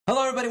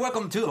everybody,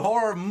 welcome to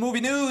Horror Movie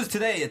News.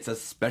 Today it's a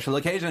special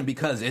occasion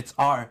because it's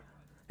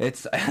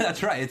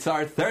that's right, it's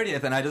our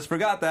 30th, and I just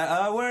forgot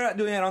that we're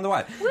doing it on the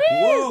Y.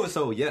 Woo!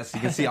 So yes, you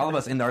can see all of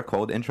us in our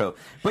cold intro.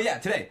 But yeah,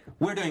 today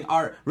we're doing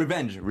our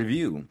revenge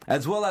review,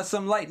 as well as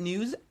some light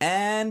news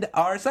and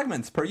our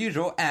segments per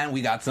usual, and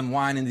we got some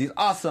wine in these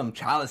awesome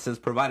chalices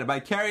provided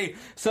by Carrie.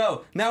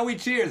 So now we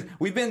cheers.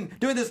 We've been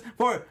doing this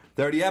for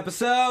 30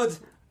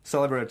 episodes.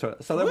 Celebratory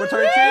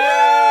cheers!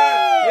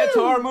 It's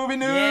Horror Movie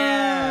News!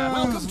 Yeah!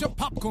 Welcome to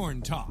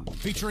Popcorn Talk,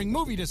 featuring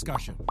movie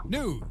discussion,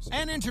 news,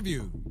 and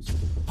interviews.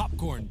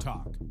 Popcorn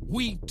Talk.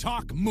 We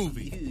talk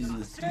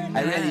movies.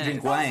 I rarely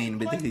drink wine,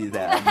 but this is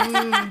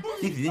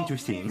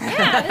interesting.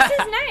 Yeah, this is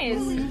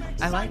nice.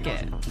 I like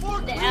it.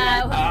 And then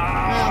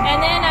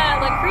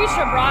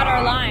Lucretia brought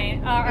our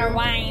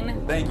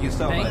wine. Thank you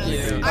so much. Thank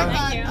you. I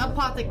Thank thought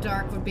Apothic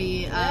Dark would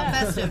be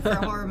festive for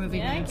horror movie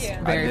Thank news. you.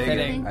 Very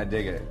fitting. I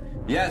dig it.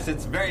 Yes,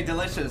 it's very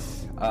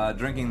delicious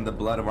drinking the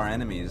blood of our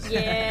enemies.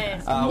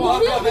 Yes.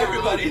 Welcome,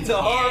 everybody, to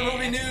Horror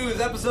Movie News,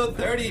 episode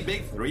 30,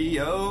 Big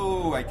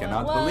 3-0. I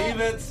cannot believe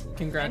it.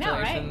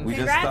 Congratulations. I know, right? We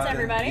just Congrats, started,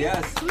 everybody.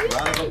 Yes,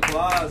 round of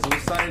applause. We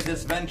started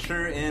this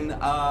venture in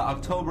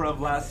October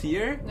of last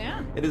year.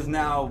 Yeah. It is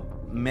now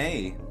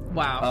May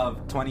Wow.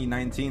 of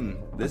 2019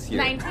 this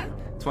year. 19?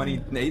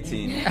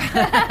 2018. Oh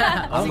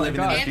I'm my living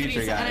God. in the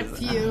future, Anthony's had a guys.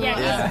 few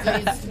Yeah. of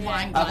these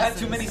wine I've had glasses.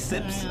 too many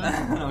sips.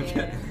 Yeah.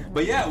 Okay.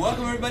 But yeah,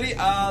 welcome everybody.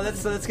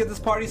 Let's get this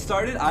party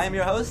started. I am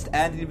your host,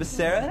 Anthony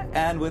Becerra,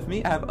 and with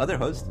me I have other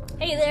hosts.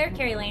 Hey there,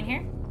 Carrie Lane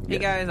here. Hey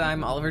guys,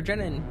 I'm Oliver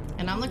Drennan.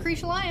 And I'm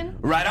Lucretia Lyon.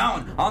 Right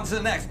on to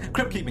the next.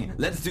 Crypt Keeping.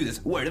 Let's do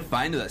this. Where to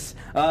find us?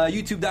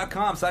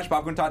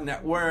 YouTube.com/Popcorn Talk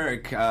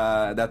Network.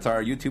 That's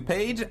our YouTube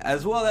page,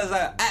 as well as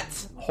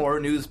at Horror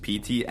News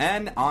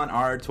PTN on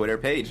our Twitter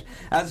page,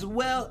 as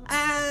well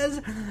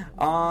as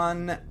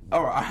on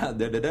our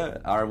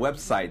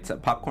website,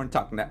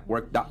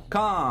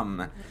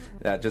 popcorntalknetwork.com.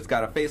 That just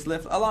got a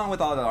facelift, along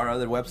with all of our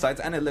other websites,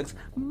 and it looks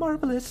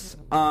marvelous.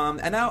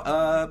 And now,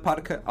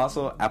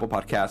 also Apple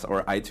Podcasts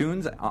or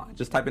iTunes.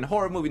 Just type in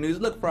Horror Movie News.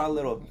 Look for our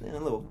little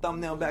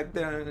thumbnail back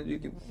there, and you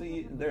can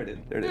see. There it is.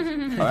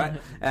 All right,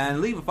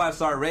 and leave a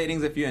 5-star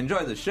ratings if you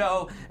enjoy the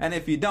show, and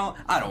if you don't,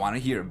 I don't want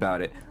to hear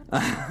about it. Or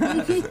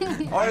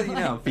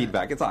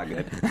feedback. It's all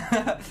good.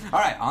 All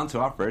right, on to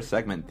our first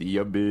segment, The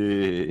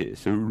Abyss.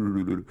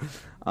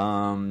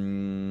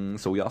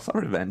 So we all saw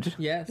Revenge.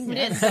 Yes.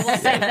 We'll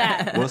save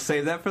that. We'll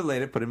save that for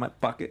later. Put it in my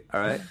pocket.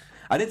 All right.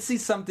 I did see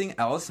something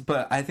else,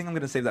 but I think I'm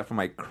gonna save that for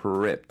my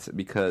crypt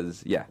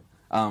because yeah.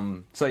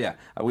 So yeah,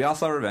 we all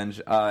saw Revenge.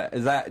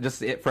 Is that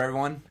just it for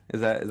everyone? Is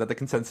that the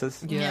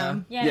consensus? Yeah.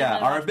 Yeah,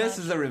 Our Abyss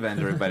is a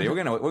Revenge, everybody.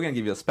 We're gonna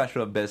give you a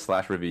special Abyss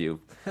 /review.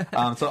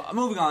 So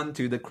moving on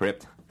to the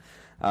crypt.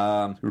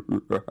 I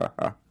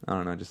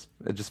don't know,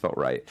 it just felt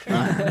right.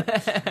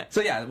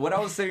 So yeah, what I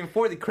was saying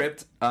for the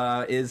crypt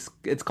is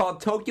it's called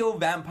Tokyo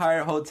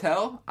Vampire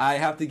Hotel. I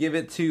have to give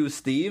it to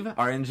Steve,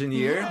 our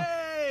engineer.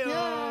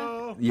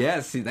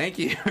 Yes, thank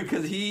you,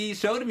 because he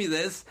showed me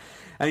this,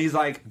 and he's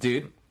like,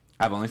 dude,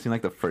 I've only seen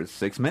like the first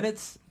 6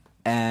 minutes,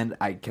 and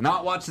I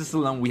cannot watch this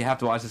alone. We have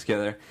to watch this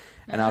together.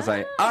 And I was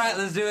like, all right,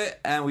 let's do it.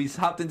 And we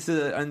hopped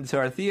into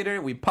our theater.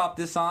 We popped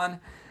this on.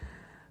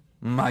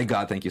 My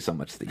God, thank you so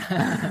much, Steve.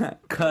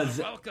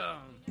 Welcome.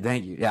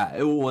 Thank you. Yeah,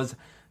 it was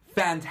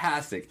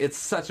fantastic. It's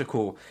such a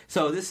cool.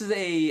 So this is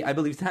I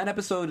believe,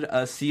 10-episode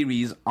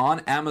series on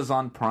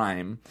Amazon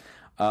Prime.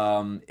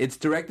 It's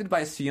directed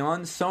by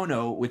Sion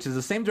Sono, which is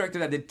the same director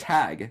that did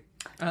Tag.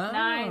 Oh.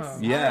 Nice.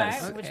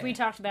 Yes. All right, which we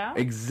talked about.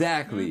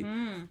 Exactly.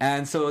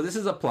 And so this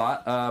is a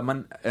plot,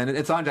 and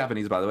it's on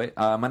Japanese, by the way.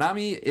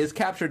 Manami is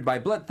captured by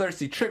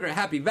bloodthirsty,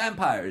 trigger-happy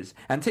vampires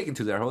and taken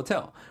to their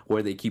hotel,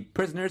 where they keep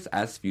prisoners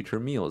as future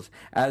meals.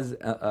 As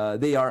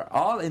they are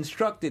all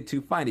instructed to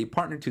find a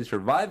partner to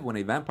survive when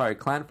a vampire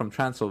clan from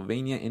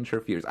Transylvania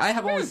interferes. I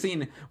have only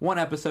seen one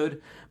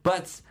episode,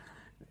 but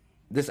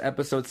this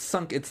episode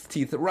sunk its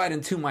teeth right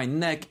into my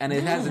neck, and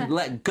it hasn't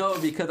let go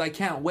because I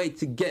can't wait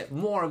to get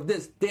more of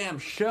this damn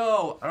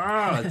show.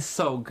 It's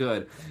so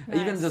good. Nice.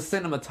 Even the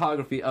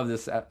cinematography of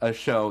this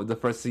show, the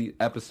first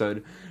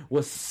episode,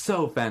 was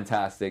so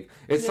fantastic.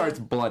 It starts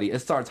bloody, it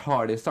starts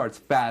hard, it starts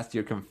fast,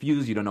 you're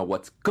confused, you don't know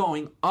what's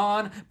going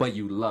on, but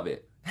you love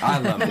it. I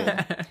loved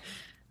it.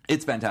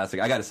 It's fantastic,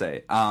 I gotta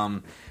say.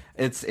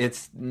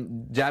 It's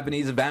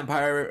Japanese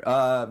vampire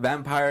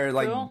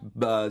like Cool.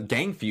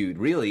 gang feud,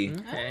 really.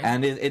 Okay.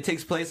 And it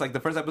takes place like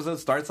the first episode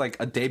starts like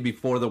a day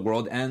before the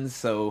world ends.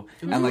 So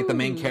and like the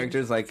main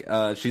character's like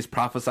she's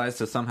prophesized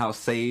to somehow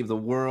save the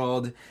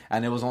world,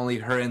 and it was only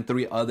her and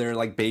 3 other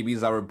like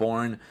babies that were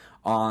born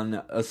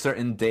on a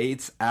certain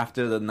dates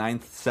after the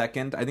 9th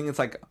second. I think it's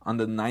like on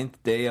the 9th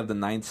day of the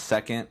 9th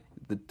second.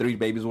 The 3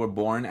 babies were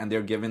born, and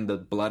they're given the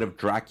blood of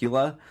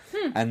Dracula,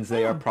 and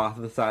they are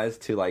prophesized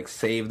to like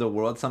save the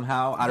world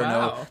somehow. I don't know.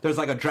 Wow. There's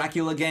like a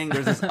Dracula gang.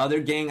 There's this other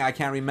gang I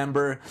can't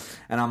remember,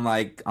 and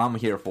I'm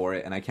here for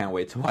it, and I can't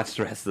wait to watch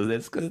the rest of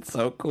this because it's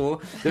so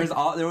cool. There was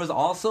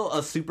also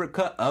a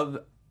supercut of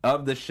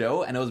the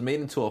show, and it was made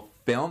into a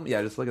film.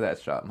 Yeah, just look at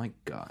that shot. My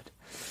God.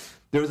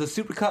 there was a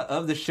supercut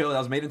of the show that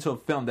was made into a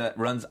film that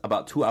runs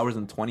about 2 hours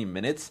and 20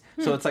 minutes.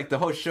 So it's like the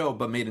whole show,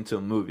 but made into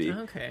a movie.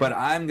 Okay. But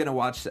I'm gonna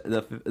watch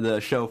the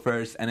show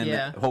first, and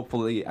then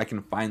hopefully I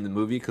can find the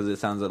movie because it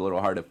sounds a little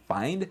hard to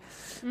find.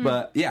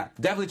 But yeah,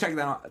 definitely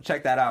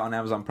check that out on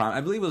Amazon Prime.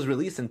 I believe it was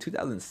released in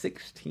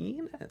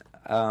 2016.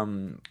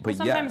 But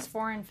sometimes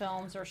foreign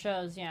films or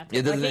shows, it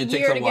doesn't. like It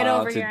takes a get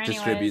while over to here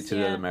distribute anyways, to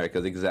the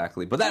Americas,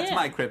 exactly. But that's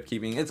my crypt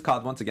keeping. It's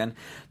called once again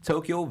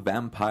Tokyo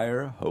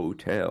Vampire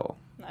Hotel.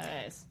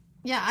 Nice.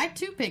 Yeah, I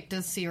too picked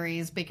a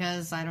series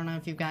because I don't know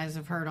if you guys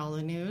have heard all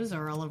the news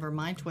or all over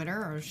my Twitter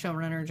or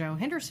showrunner Joe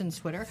Henderson's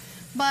Twitter,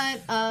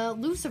 but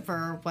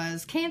Lucifer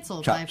was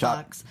canceled by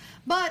Fox.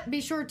 But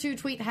be sure to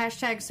tweet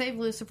hashtag Save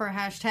Lucifer,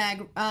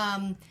 hashtag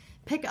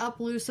Pick Up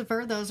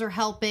Lucifer. Those are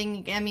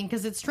helping, I mean,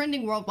 because it's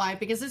trending worldwide,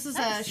 because this is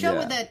a show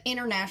with that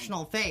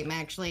international fame,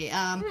 actually.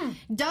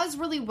 Does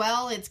really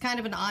well. It's kind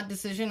of an odd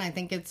decision. I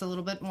think it's a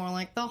little bit more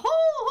like the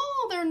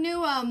their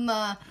new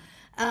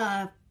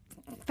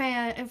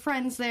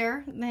friends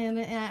there, and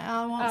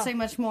I won't say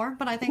much more,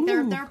 but I think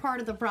they're part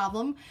of the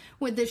problem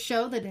with this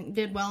show that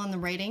did well in the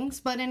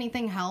ratings, but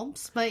anything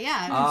helps. But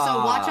yeah,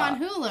 so watch on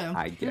Hulu.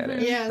 I get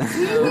it. Yes.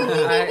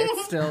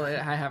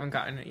 I haven't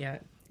gotten it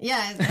yet.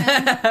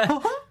 Yeah.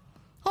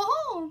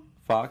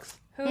 Fox.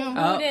 Who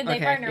did they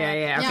partner with?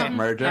 Yeah. Yeah.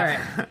 Merger.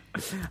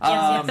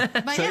 All right.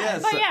 But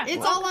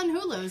it's all on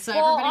Hulu, so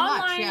Well, everybody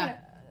watch. online, Yeah.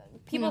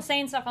 people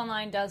saying stuff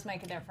online does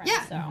make a difference.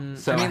 Yeah. So.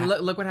 So I mean,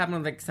 look what happened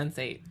with like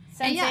Sense8.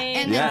 Sensei,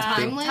 and then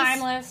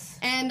Timeless.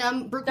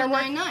 And Brooklyn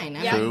Nine-Nine.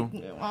 True.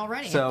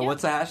 Already. So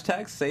what's the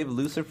hashtag? Save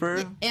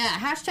Lucifer. Yeah,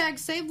 hashtag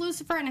Save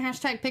Lucifer and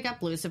hashtag Pick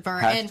Up Lucifer.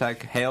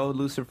 Hashtag Hail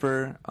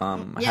Lucifer.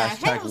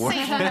 Hashtag Hail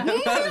Satan.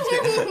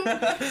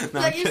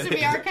 That used to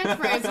be our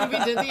catchphrase when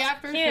we did the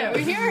after show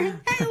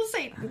here. Hail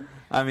Satan.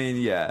 I mean,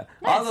 yeah.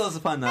 All those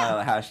fun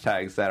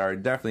hashtags that are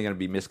definitely going to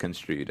be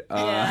misconstrued.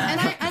 And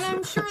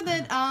I'm sure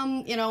that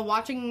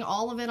watching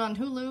all of it on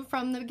Hulu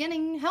from the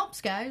beginning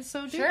helps, guys.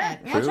 So do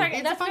that. Yeah, True.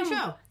 it's a fun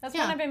show. That's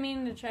what I've been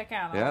meaning to check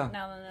out. Yeah.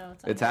 Now that I know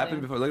it's on It's happened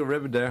Hulu. before. Look at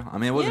Riverdale. I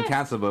mean, it wasn't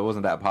canceled, but it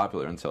wasn't that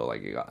popular until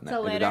like it got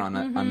later. on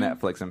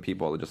Netflix, and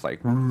people were just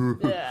like,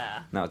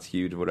 Yeah. now it's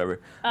huge,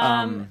 whatever.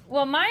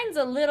 Well, mine's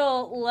a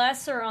little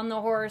lesser on the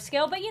horror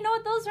scale, but you know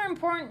what? Those are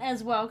important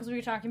as well, because we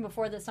were talking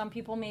before that some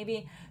people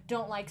maybe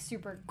don't like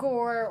super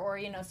gore or,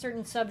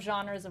 certain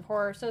subgenres of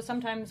horror. So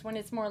sometimes when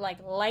it's more like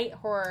light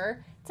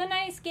horror, it's a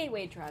nice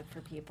gateway drug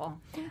for people.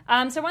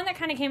 So one that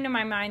kind of came to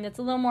my mind that's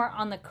a little more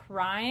on the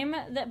crime,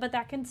 but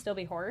that can still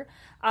be horror.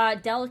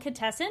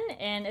 Delicatessen,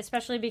 and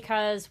especially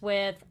because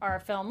with our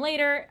film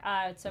later,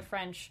 it's a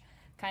French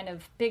kind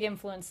of big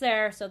influence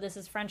there. So this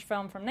is French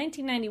film from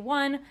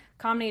 1991,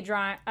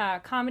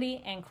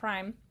 comedy and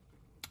crime.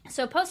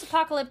 So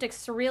post-apocalyptic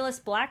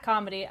surrealist black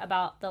comedy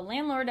about the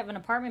landlord of an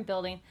apartment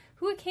building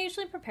who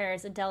occasionally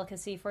prepares a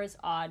delicacy for his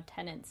odd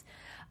tenants.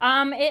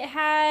 It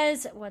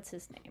has, what's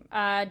his name?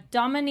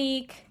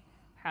 Dominique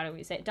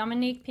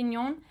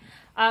Pignon,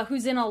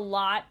 who's in a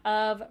lot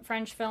of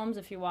French films.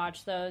 If you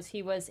watch those,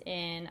 he was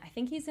in, I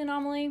think he's in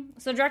Amélie.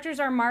 So directors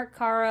are Marc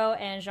Caro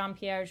and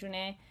Jean-Pierre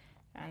Jeunet.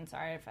 I'm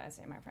sorry if I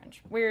say my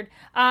French weird.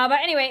 But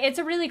anyway, it's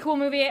a really cool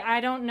movie.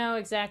 I don't know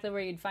exactly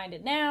where you'd find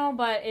it now,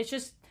 but it's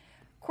just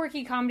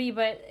quirky comedy,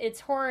 but it's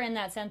horror in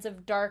that sense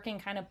of dark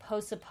and kind of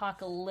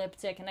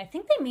post-apocalyptic. And I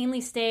think they mainly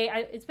stay,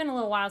 it's been a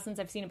little while since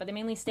I've seen it, but they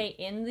mainly stay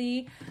in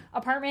the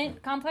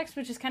apartment complex,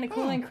 which is kind of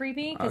cool and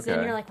creepy, because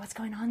then you're like, what's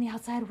going on in the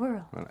outside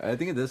world? I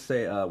think it does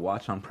say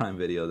watch on Prime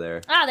Video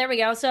there. Ah, there we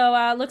go.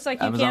 So looks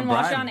like you Amazon can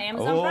watch it Prime. on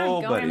Amazon Prime.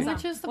 Go buddy. Amazon.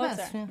 Which is the What's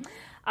best. there?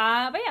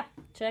 But yeah,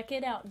 check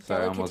it out.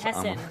 Sorry,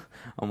 Delicatessen.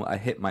 I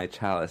hit my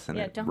chalice and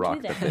Yeah, it don't do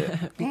rocked a that.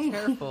 bit. Be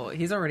careful.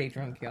 He's already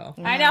drunk, y'all.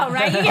 I know,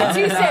 right? You get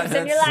 2 sips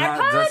and you're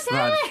like, That's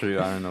not true.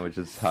 I don't know what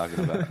you're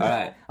talking about. All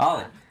right,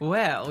 Ollie.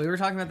 Well, we were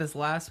talking about this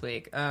last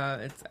week.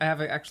 I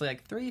have actually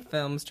like 3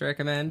 films to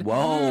recommend.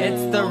 Whoa.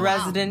 It's the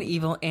Resident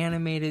Evil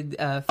animated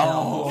film.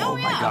 Oh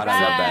my god, I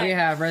love that. We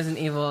have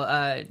Resident Evil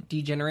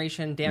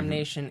Degeneration,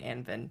 Damnation,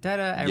 and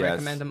Vendetta. I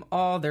recommend them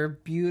all. They're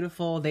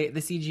beautiful. The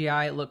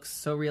CGI looks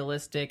so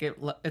realistic.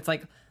 It's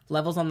like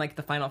levels on like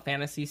the Final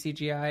Fantasy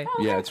CGI.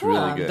 Yeah, it's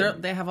really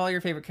good. They have all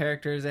your favorite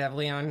characters. They have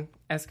Leon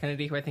S.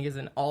 Kennedy, who I think is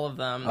in all of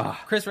them.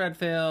 Chris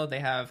Redfield. They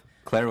have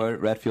Claire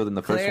Redfield in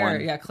the first one.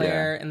 Yeah,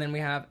 Claire. And then we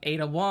have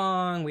Ada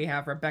Wong. We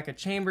have Rebecca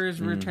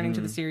Chambers returning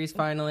to the series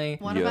finally.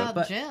 What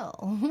about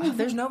Jill?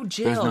 There's no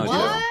Jill. There's no Jill.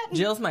 What?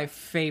 Jill's my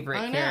favorite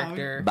I know.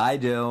 character. Bye,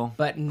 Jill.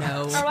 But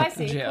no Oh, I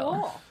see. Jill.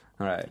 Cool.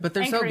 All right. But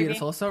they're And so creepy.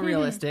 beautiful, so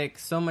realistic,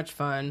 so much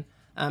fun.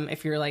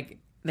 If you're like,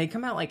 they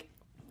come out like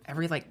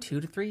every like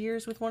 2 to 3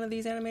 years with one of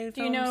these animated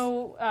Do films. you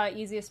know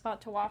easiest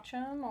spot to watch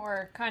them,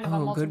 or kind of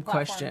on Oh, multiple good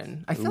platforms?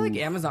 question. I feel like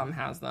Amazon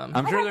has them.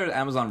 I'm sure there's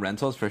Amazon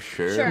rentals for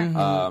sure.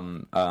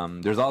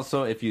 Sure. There's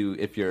also if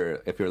you're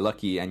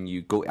lucky and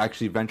you go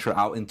actually venture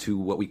out into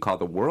what we call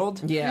the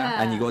world.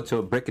 Yeah. And you go to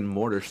a brick and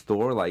mortar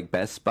store like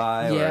Best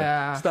Buy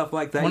Yeah. or stuff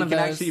like that. One you of can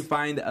those. actually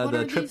find are the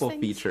these triple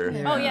things? feature.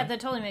 Yeah. Oh yeah, that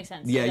totally makes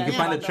sense. Yeah, you can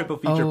find a bundle. triple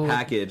feature Oh,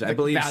 package. I like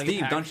believe value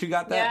Steve, pack. don't you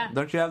got that? Yeah.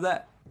 Don't you have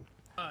that?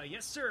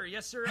 Yes, sir.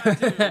 Yes, sir. I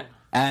do.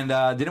 And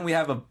didn't we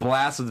have a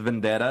blast with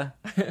Vendetta?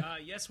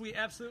 Yes, we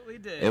absolutely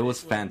did. It was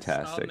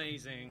fantastic.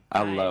 Amazing.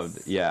 I Nice. loved,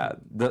 yeah,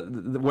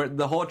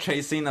 the whole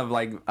chase scene of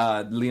like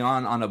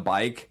Leon on a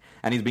bike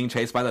and he's being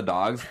chased by the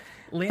dogs.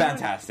 Leon-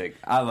 Fantastic.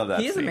 I love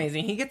that. He is scene.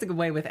 amazing. He gets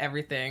away with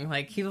everything.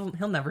 Like he'll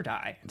never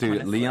die. Dude,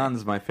 honestly.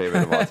 Leon's my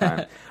favorite of all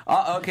time.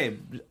 Okay,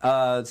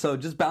 so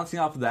just bouncing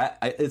off of that,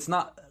 it's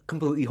not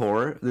completely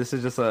horror. This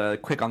is just a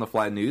quick on the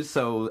fly news.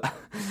 So,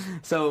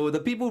 so the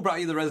people who brought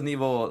you the Resident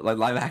Evil like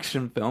live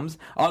action films,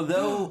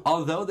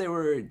 although they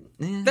were,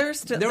 They're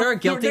a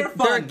guilty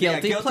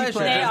pleasure.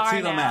 They are to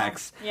the now.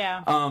 max.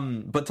 Yeah.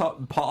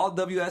 But Paul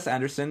W.S.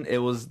 Anderson,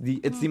 it's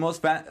the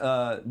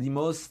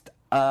most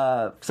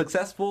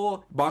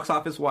successful box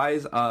office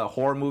wise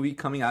horror movie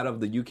coming out of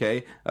the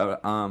UK,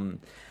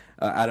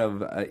 out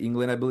of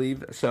England, I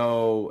believe.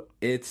 So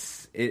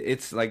it's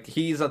like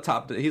he's like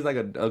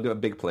a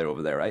big player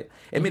over there, right?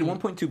 It made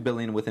 1.2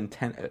 billion with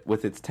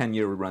its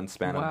 10-year run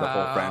span of the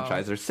whole Wow.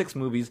 franchise. There's 6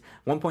 movies,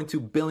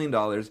 1.2 billion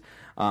dollars.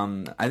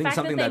 I think fact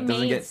something that that they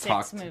doesn't made get 6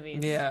 talked. movies.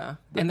 Yeah,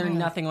 and they're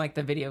nothing like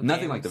the video games.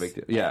 Nothing like the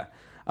big yeah.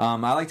 I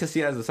like to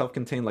see it as a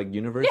self-contained like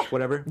universe,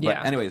 whatever. Yeah.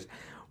 But anyways,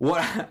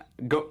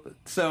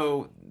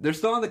 so they're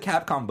still on the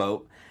Capcom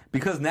boat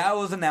because now it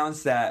was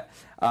announced that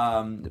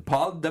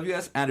Paul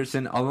W.S.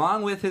 Anderson,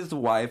 along with his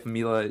wife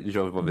Mila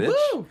Jovovich,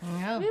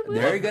 Yeah.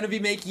 they're going to be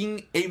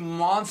making a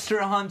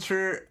Monster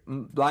Hunter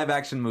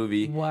live-action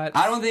movie. What?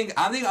 I think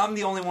I'm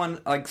the only one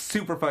like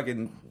super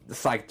fucking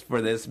psyched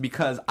for this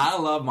because I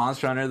love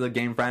Monster Hunter, the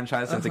game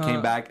franchise, since it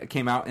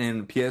came out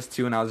in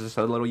PS2, and I was just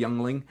a little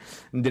youngling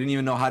and didn't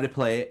even know how to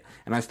play it,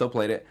 and I still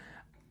played it.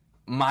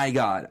 My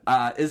God,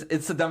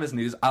 it's the dumbest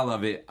news. I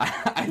love it.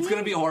 It's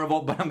gonna be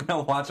horrible, but I'm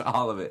gonna watch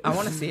all of it. I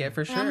want to see it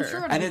for sure. I'm sure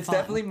it'll And be it's fun.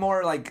 definitely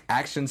more like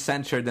action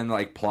centered than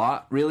like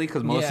plot, really,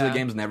 because most of the Yeah.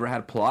 games never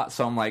had plot.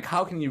 So I'm like,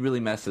 how can you really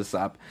mess this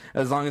up?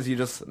 As long as you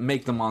just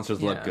make the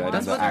monsters look Yeah. good and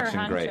Monster the action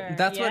Hunter. great.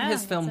 That's what Yeah,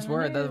 his it's films in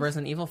were. the The news.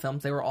 Resident Evil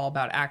films, they were all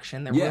about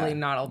action. They're Yeah, really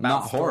not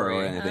about horror story.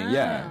 or anything.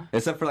 Yeah,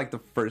 except for like the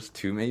first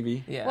 2,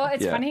 maybe. Yeah. Well,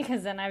 it's Yeah. funny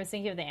because then I was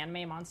thinking of the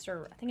anime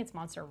Monster. I think it's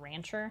Monster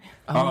Rancher.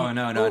 Oh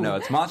no!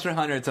 It's Monster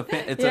Hunter.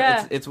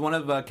 It's one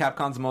of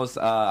Capcom's most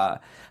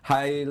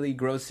highly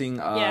grossing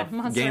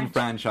Monster game Rancher.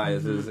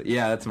 franchises.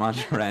 Yeah, that's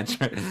Monster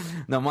Rancher.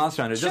 No,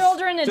 Monster Hunter.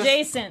 Children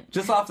adjacent.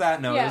 Just off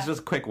that note, Yeah. it's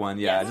just a quick one.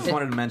 Yeah, I just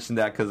wanted to mention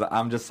that because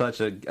I'm just such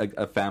a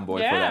fanboy for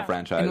Yeah. that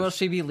franchise. And will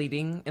she be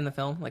leading in the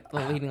film, like the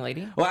leading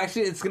lady? Well,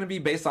 actually, it's going to be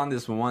based on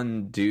this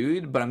one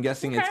dude, but I'm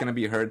guessing it's Okay. going to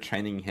be her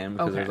training him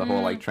because Okay. there's a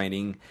whole like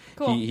training.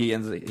 Cool.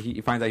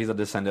 He finds out he's a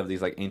descendant of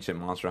these like ancient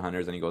monster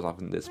hunters, and he goes off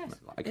in this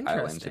like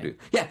island to Interesting. do.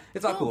 Yeah,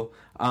 it's all cool.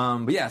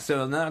 But yeah,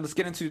 so now let's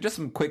get into just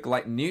some quick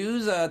light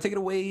news. Take it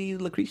away,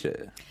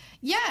 Lucretia.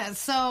 Yeah,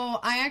 so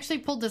I actually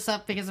pulled this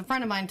up because a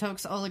friend of mine,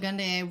 Tox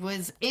Olagunde,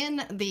 was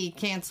in the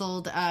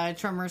canceled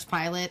Tremors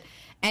pilot,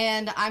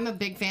 and I'm a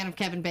big fan of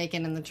Kevin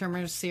Bacon and the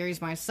Tremors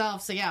series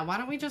myself, so yeah, why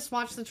don't we just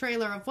watch the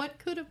trailer of what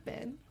could have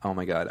been? Oh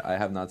my god, I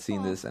have not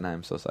seen this, and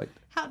I'm so psyched.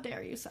 How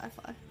dare you,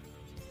 sci-fi?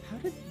 How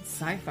did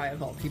sci-fi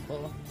of all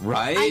people?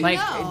 Right? I Like,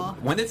 know.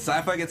 When did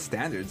sci-fi get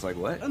standards? Like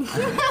what?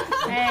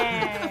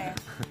 Hey.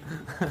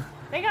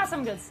 They got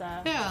some good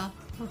stuff. Yeah.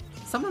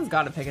 Someone's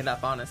got to pick it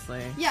up,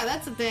 honestly. Yeah,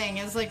 that's the thing,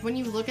 is like when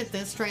you look at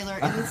this trailer,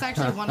 and it's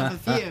actually one of a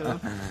few,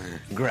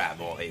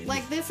 Graboid.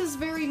 like this is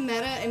very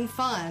meta and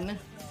fun.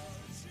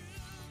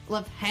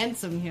 Love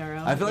handsome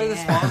hero. I feel like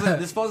Yeah.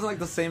 this falls in like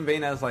the same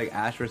vein as like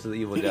Ash vs. the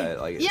Evil Dead.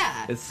 Like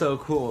Yeah. it's so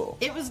cool.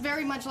 It was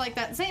very much like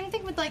that. Same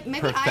thing with like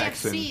maybe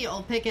Perfection. IFC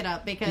will pick it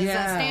up because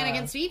Yeah. Stand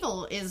Against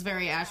Evil is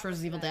very Ash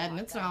vs. Evil Dead, and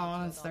it's now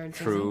on its 3rd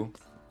season. True.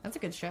 That's a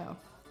good show.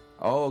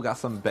 Oh, got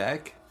some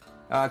Beck.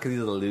 Because he's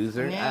a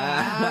loser.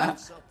 Yeah.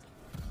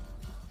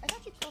 I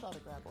thought you killed all the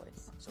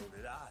graboids. So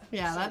did I.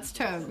 Yeah, that's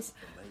Togs.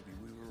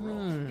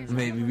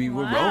 Maybe we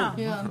were Wow. wrong.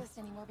 Yeah. This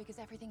anymore because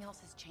everything else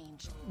has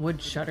changed. Would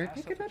Shudder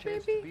pick it up,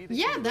 maybe?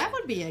 Yeah, that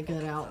would be a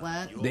good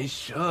outlet. They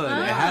should.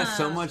 It has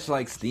so much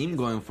like steam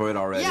going for it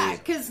already. Yeah,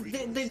 because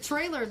the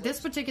trailer, this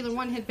particular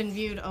one had been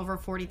viewed over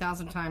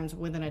 40,000 times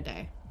within a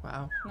day.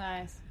 Wow.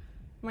 Nice.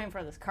 I'm waiting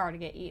for this car to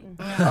get eaten.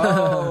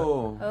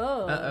 Oh.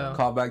 Oh. Uh-oh.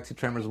 Call back to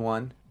Tremors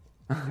 1.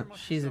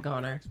 She's a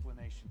goner.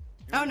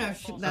 Oh no,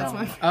 that's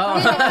my. Oh,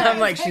 I'm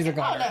like, she's a Oh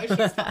goner. no,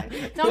 she's fine.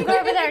 Don't go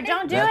over there.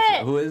 Don't do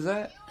it. Who is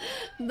that?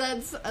 That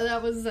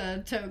was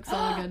Tox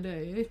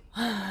Olagunde.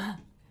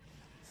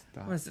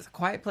 What is this, a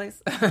quiet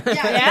place?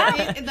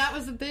 Yeah, that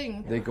was the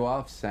thing. They go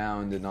off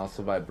sound and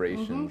also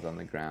vibrations on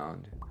the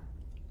ground.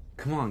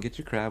 Come on, get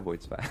your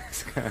Craboids back.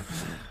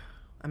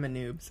 I'm a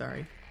noob,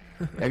 sorry.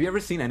 Have you ever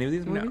seen any of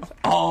these movies?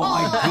 Oh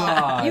my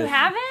god. You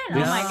haven't? Oh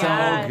They're my so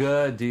god.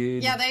 good,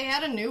 dude. Yeah, they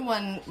had a new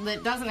one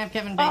that doesn't have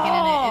Kevin Bacon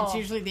in it. It's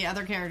usually the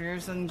other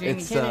characters and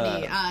Jamie It's,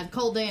 Kennedy.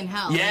 Cold Day in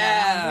Hell.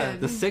 Yeah,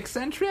 good. the 6th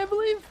entry, I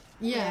believe.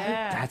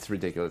 Yeah. That's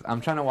ridiculous.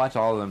 I'm trying to watch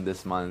all of them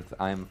this month.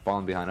 I'm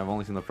falling behind. I've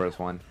only seen the first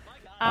one.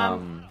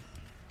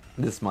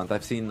 This month,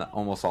 I've seen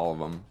almost all of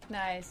them.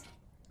 Nice.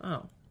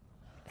 Oh.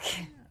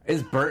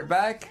 Is Bert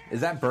back?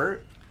 Is that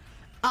Bert?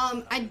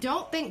 I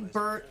don't think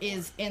Bert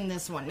is in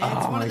this one. It's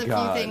Oh one of my the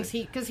God. few things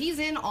because he's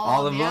in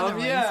all of the them, other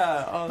ones.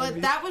 yeah.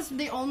 But that was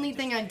the only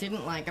thing I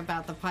didn't like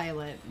about the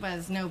pilot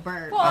was no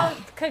Bert. Well,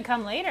 it could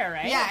come later,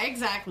 right? Yeah,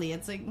 exactly.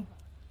 It's like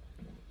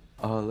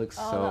Oh, it looks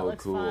Oh, so that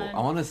looks cool. fun. I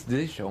want to. Did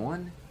they show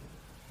one?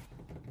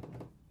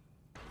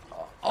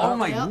 Oh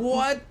my! Yep.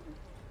 What?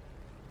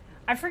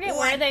 I forget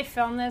where they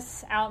filmed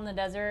this out in the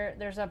desert.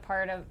 There's a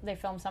part of they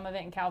filmed some of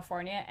it in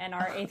California, and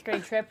our 8th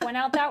grade trip went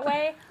out that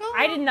way.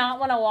 I did not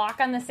want to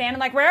walk on the sand. I'm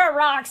like, where are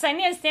rocks? I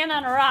need to stand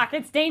on a rock.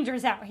 It's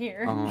dangerous out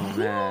here. Oh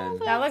man,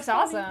 That looks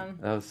awesome.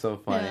 that was so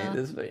funny. Yeah.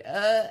 This,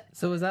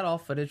 So was that all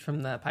footage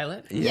from the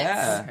pilot?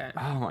 yeah. Okay.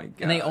 Oh my god.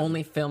 And they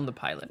only filmed the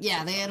pilot.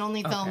 yeah, they had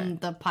only filmed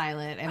the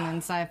pilot, and then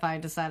Sci-Fi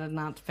decided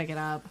not to pick it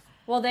up.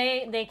 Well,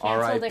 they canceled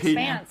R.I.P.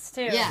 Expanse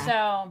too. Yeah.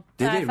 So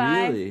Did they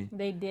Sci-Fi, really?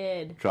 They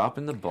did.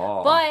 dropping the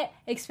ball. But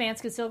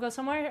Expanse could still go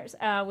somewhere,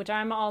 which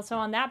I'm also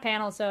on that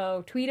panel.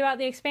 So tweet about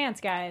the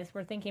Expanse, guys.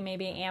 We're thinking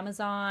maybe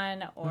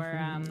Amazon or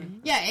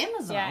Yeah,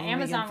 Amazon. yeah, will be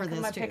Amazon good for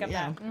might this too. pick up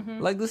Yeah. that.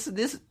 Mhm. like this.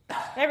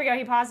 There we go.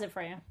 He paused it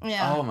for you.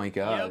 Yeah. Oh my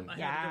god. Yep, I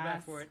had to go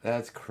back for it.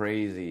 That's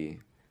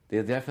crazy.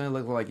 They definitely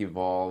look like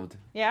evolved,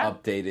 Yeah.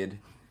 updated.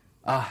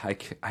 I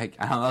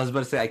was about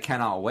to say I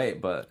cannot wait,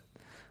 but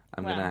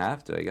I'm Well, gonna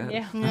have to. I guess.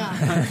 Yeah.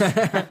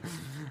 Yeah.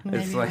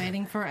 Maybe like-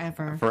 waiting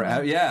forever.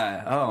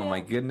 Yeah. Oh my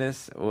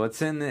goodness. Well, it's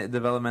in the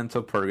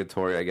developmental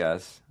purgatory, I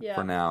guess. Yeah.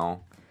 For now.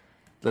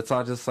 Let's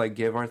all just like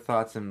give our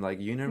thoughts and like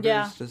universe.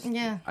 Yeah. Just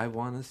Yeah. I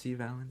want to see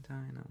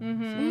Valentine. I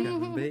want to see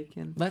Kevin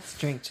Bacon. Let's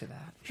drink to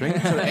that. Drink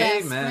to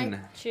Yes, amen.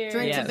 Cheers.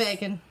 Drink Yes. to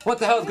bacon. What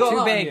the hell's going To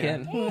on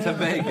bacon. here? To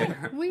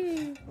bacon.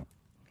 Wee.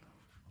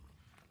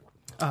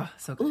 Oh,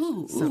 so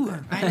good. So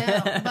good. I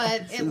know, but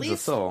at the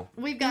least soul.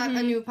 we've got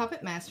a new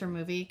Puppet Master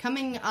movie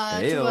coming to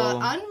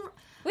Heyo. an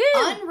Woo!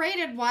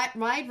 unrated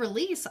wide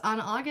release on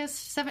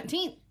August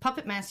 17th.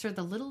 Puppet Master: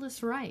 The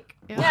Littlest Reich.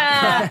 Yeah.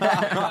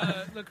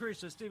 Yeah.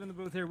 Lucretia, Stephen the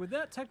Booth here. Would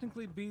that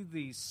technically be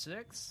the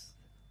 6th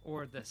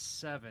or the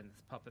 7th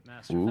Puppet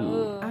Master film?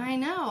 Ooh. I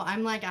know.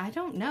 I'm like, I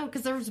don't know,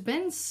 because there's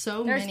been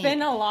so There's many.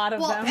 been a lot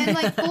of well, them. and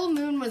like Full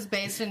Moon was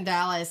based in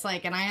Dallas,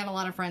 like, and I had a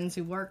lot of friends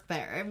who worked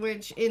there.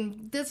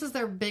 This is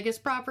their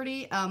biggest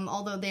property.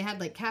 Although they had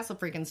like Castle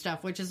Freak and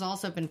stuff, which has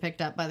also been picked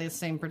up by this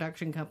same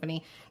production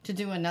company to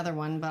do another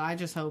one. But I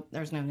just hope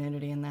there's no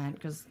nudity in that,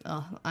 because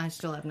I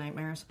still have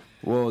nightmares.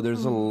 Whoa,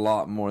 there's a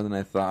lot more than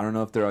I thought. I don't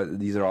know if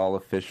these are all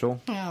official.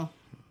 Oh,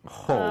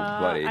 Oh,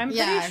 buddy. I'm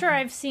Yeah. pretty sure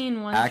I've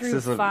seen 1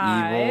 Axis through of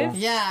 5. Evil.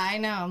 yeah, I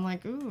know. I'm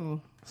like,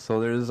 ooh. So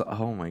there's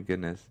oh my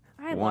goodness.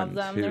 I 1, love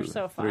them. 2, They're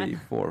so fun. 3,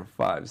 4,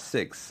 5,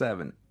 6,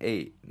 7,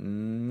 8,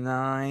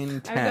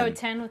 9, 10. I would go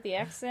 10 with the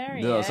X there.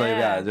 No, Yeah. so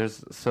yeah,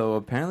 so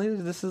apparently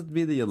this would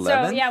be the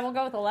 11th. So yeah, we'll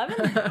go with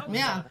 11.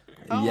 Yeah.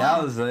 Oh,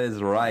 wow. Yowza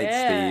is right,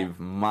 Yeah. Steve.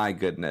 My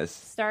goodness.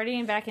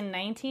 Starting back in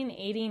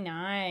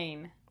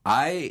 1989.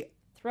 I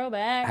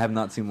Throwback. have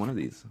not seen one of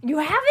these. You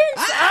haven't?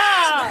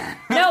 Ah!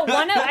 No,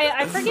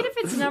 I forget if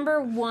it's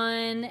number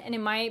 1, and it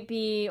might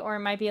be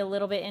a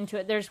little bit into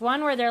it. There's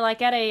one where they're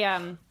like at a,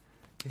 I'm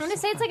going to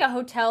say it's like a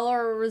hotel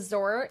or a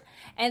resort,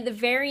 and at the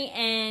very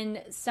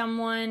end,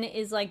 someone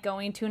is like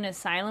going to an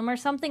asylum or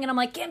something, and I'm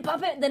like, can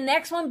Puppet, the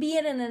next one be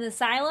in an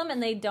asylum?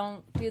 And they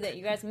don't do that.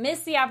 You guys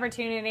missed the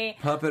opportunity.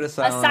 Puppet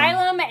Asylum.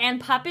 Asylum and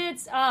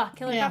puppets.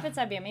 Killer Yeah. Puppets,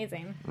 that'd be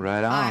amazing.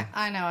 Right on.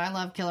 I know, I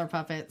love Killer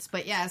Puppets.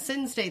 But yeah,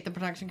 Sin State, the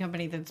production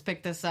company that's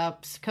picked this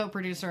up,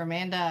 co-producer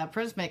Amanda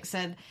Prismic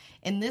said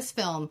in this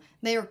film,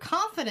 they are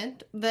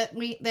confident that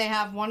they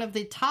have one of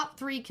the top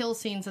 3 kill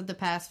scenes of the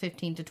past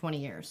 15 to 20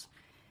 years.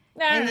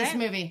 In this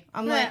movie.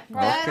 I'm like,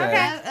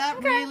 that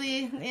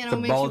really, makes a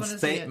you bold want to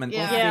statement. see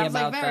it. We'll Yeah, see it's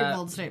like about very that.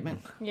 bold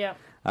statement. Yep.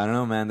 I don't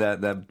know, man.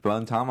 That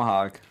bone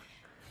tomahawk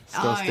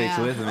still sticks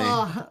yeah. with me.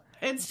 Oh,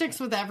 it sticks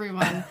with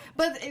everyone.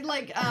 But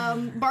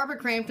Barbara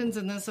Crampton's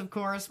in this, of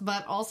course,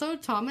 but also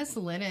Thomas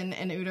Lennon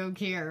and Udo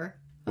Kier.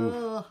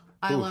 Ugh,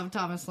 I love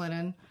Thomas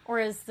Lennon. Or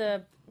is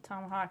the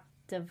tomahawk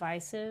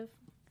divisive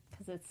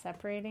because it's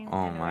separating?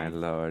 Oh my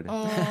lord.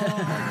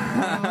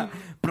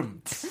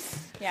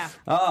 Yeah.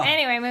 Oh.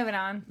 Anyway, moving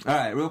on. All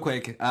right, real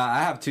quick. I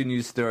have 2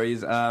 news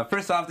stories.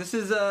 First off, this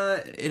is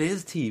it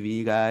is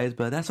TV, guys,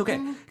 but that's okay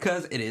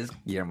because it is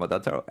Guillermo del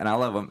Toro, and I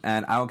love him,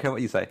 and I don't care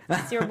what you say.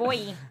 It's your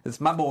boy. It's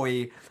my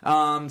boy.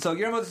 So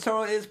Guillermo del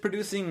Toro is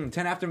producing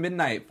 10 After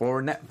Midnight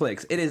for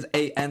Netflix. It is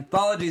a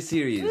anthology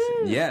series.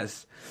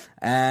 Yes.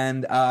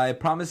 And he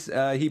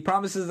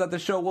promises that the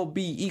show will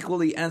be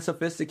equally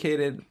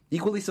sophisticated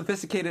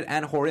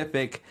and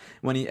horrific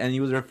he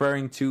was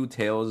referring to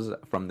Tales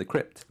from the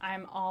Crypt.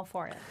 I'm all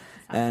for it.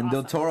 And Del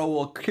awesome. Toro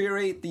will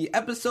curate the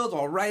episodes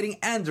while writing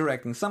and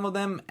directing some of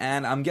them.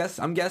 And I'm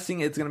guessing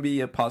it's going to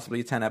be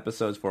possibly 10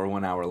 episodes for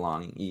 1 hour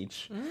long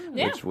each,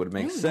 Yeah. which would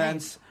make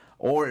sense.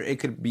 Or it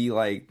could be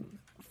like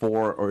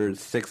 4 or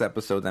 6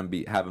 episodes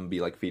and have them be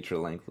like feature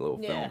length little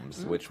Yeah.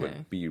 films, which Okay.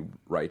 would be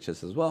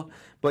righteous as well.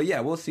 But yeah,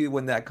 we'll see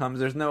when that comes.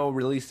 There's no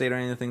release date or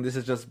anything. This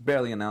is just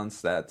barely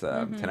announced that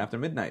 10 After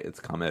Midnight it's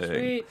coming.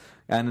 Sweet.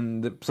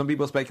 And some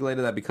people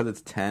speculated that because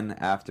it's 10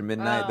 After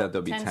Midnight Oh, that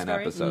there'll be 10 10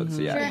 stories? episodes.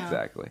 Yeah, Sure.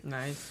 exactly.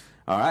 Nice.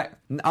 All right,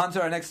 on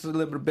to our next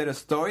little bit of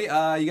story. You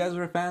guys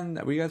were fans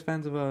of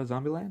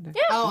Zombieland?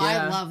 Yeah. Oh, I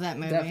Yeah, love that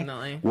movie.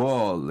 Definitely.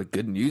 Well, the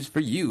good news for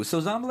you.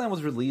 So Zombieland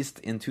was released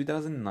in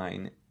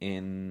 2009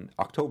 in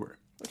October.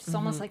 Which is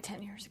almost like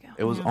 10 years ago.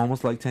 It was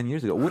almost like 10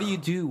 years ago. What do you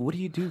do? What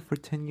do you do for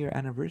 10-year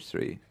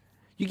anniversary?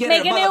 You get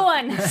Make a new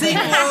one.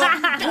 Sequel.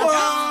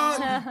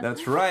 What?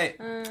 That's right.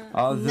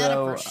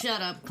 Although, Never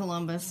shut up,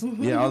 Columbus.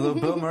 although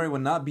Bill Murray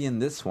would not be in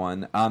this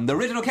one, the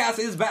original cast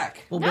is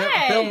back. Well,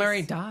 Nice. Bill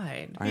Murray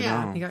died. I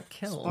Yeah. know. He got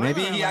killed.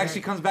 Maybe he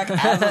actually comes back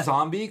as a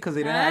zombie because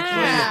they didn't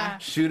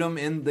actually shoot him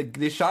in the.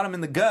 They shot him in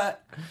the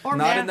gut, Or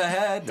not maybe- in the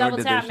head. Double or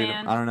did tap, they shoot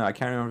man. him? I don't know. I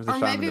can't remember if they Or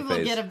shot him maybe in the we'll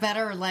face. get a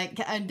better,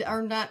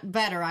 or not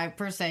better,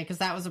 per se, because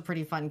that was a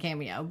pretty fun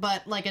cameo,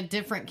 but like a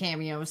different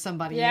cameo of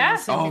somebody. Yeah?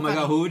 Oh my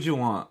god, who would you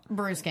want?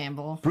 Bruce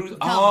Campbell. Bruce. Come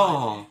on.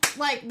 Oh,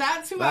 Like,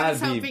 that's who I was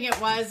That'd be- hoping it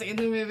was in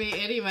the movie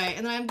anyway.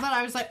 And then but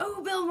I was like,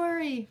 oh, Bill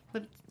Murray.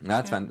 But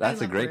that's fun. That's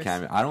a love great Bruce.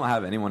 cameo. I don't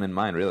have anyone in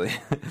mind really,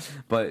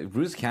 but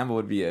Bruce Campbell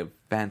would be a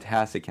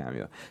fantastic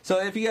cameo. So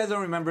if you guys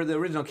don't remember the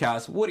original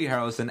cast: Woody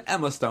Harrelson,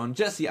 Emma Stone,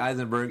 Jesse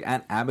Eisenberg,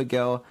 and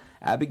Abigail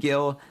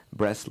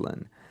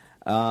Breslin.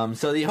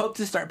 So they hope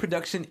to start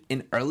production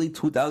in early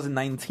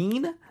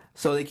 2019,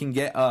 so they can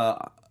get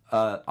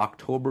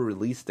October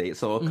release date.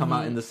 So it'll come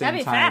out in the same That'd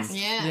be time. fast.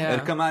 yeah.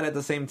 It'll come out at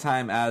the same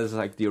time as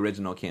like the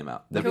original came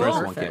out. The Cool. first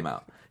one Perfect. came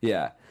out.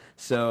 Yeah.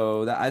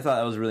 So I thought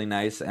that was really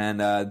nice, and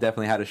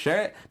definitely had to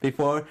share it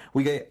before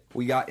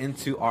we got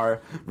into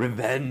our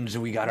revenge.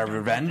 We got our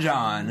revenge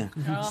on.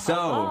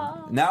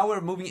 So now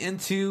we're moving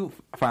into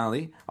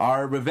finally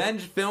our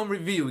revenge film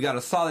review. We got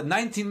a solid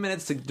 19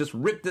 minutes to just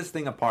rip this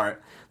thing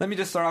apart. Let me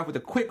just start off with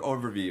a quick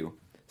overview.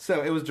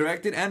 So it was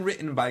directed and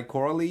written by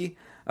Coralie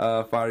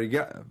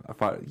Farga.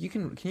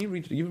 Can you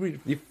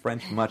read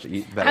French much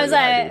better I was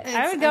than I like, do.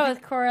 I would go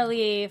with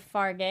Coralie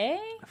Farge.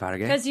 Farge?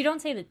 Because you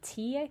don't say the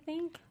T, I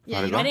think.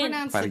 Yeah, you Fargo? don't I didn't-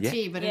 pronounce the Fargo?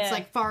 T, but Yeah. it's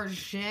like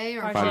Farge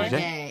or Farge.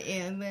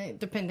 Farge,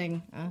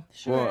 depending.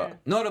 Well,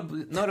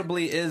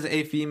 notably is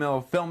a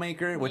female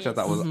filmmaker, which I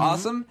thought was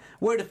awesome.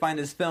 Where to find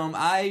this film?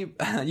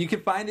 You can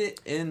find it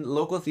in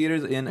local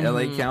theaters in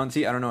LA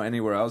County. I don't know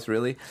anywhere else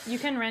really. You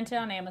can rent it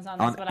on Amazon.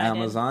 That's On what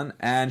Amazon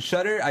and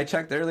Shudder. I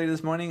checked earlier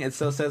this morning. It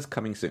still says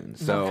coming soon.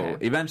 So Okay.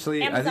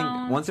 eventually,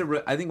 Amazon.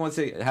 I think once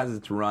it has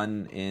its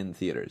run in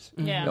theaters,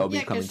 Yeah. it'll be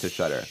Yeah, coming 'cause to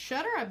Shudder.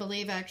 Shudder, I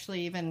believe,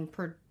 actually even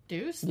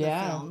produced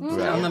Yeah. the film.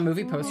 Right. On the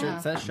movie poster, Yeah.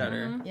 it says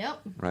Shudder. Mm-hmm. Yep.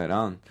 Right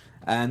on.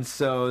 And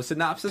so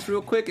synopsis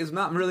real quick is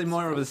not really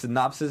more of a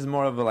synopsis,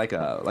 more of a weird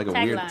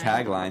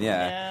tagline.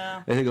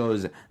 Yeah. It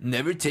goes,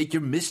 never take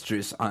your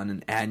mistress on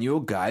an annual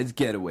guide's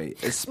getaway,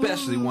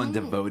 especially one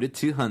devoted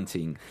to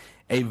hunting.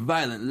 A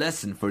violent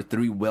lesson for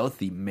 3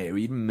 wealthy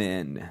married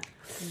men.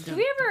 Did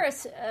we ever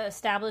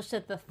establish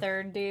that the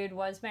third dude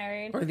was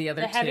married? Or the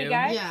other heavy two?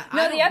 guy? Yeah,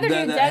 No, I the don't- other dude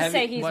The does heavy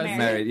say he's was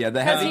married. Yeah, the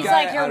Because heavy he's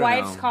guy, like, your I don't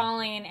wife's know.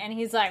 calling, and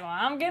he's like, well,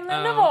 I'm getting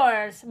a Oh.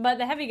 divorce. But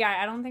the heavy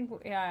guy, I don't think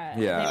they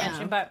Yeah.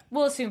 mentioned, but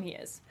we'll assume he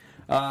is.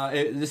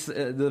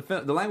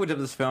 The language of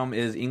this film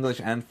is English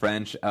and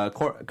French.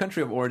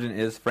 Country of origin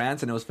is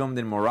France, and it was filmed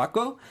in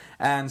Morocco.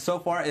 And so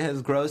far, it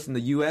has grossed in the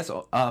U.S.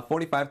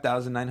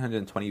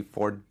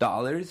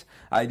 $45,924.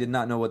 I did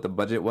not know what the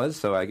budget was,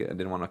 so I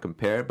didn't want to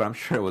compare, but I'm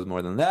sure it was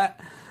more than that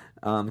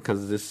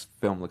because this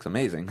film looks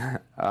amazing.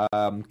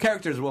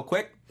 Characters, real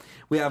quick.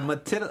 We have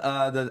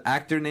Matilda, the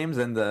actor names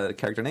and the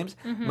character names.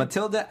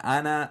 Matilda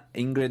Anna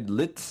Ingrid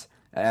Lutz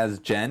as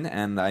Jen,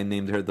 and I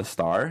named her the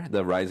Star,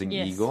 the Rising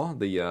Yes. Eagle,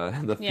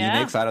 the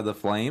Phoenix out of the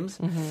flames.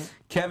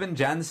 Kevin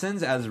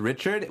Janssens as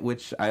Richard,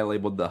 which I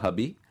labeled the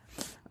hubby.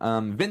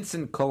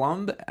 Vincent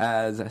Colomb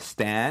as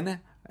Stan,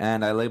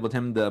 and I labeled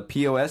him the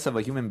POS of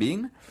a human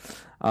being,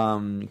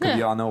 because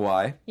y'all know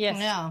why. Yes.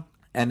 Yeah.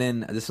 And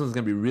then this one's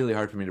going to be really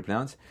hard for me to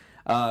pronounce.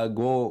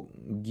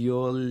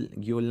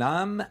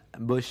 Gyolam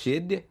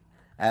Bushid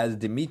as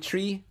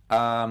Dimitri.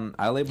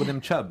 I labeled him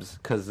Chubbs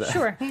because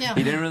Sure. Yeah.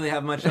 he didn't really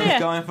have much else Yeah.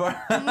 going for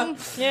him.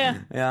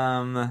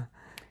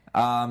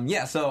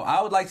 Yeah. So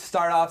I would like to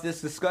start off this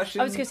discussion.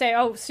 I was going to say,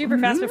 super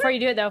fast before you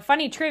do it, though.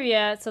 Funny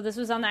trivia. So this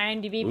was on the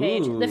IMDb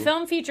page. Ooh. The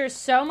film features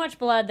so much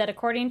blood that,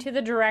 according to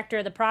the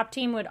director, the prop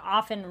team would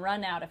often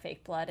run out of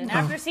fake blood. And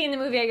after seeing the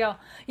movie, I go,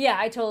 yeah,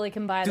 I totally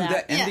can buy Dude,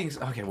 that. that ending's...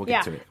 Okay, we'll get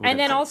Yeah, to it. and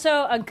then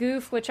also a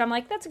goof, which I'm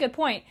like, that's a good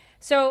point.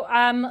 So,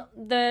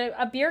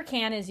 a beer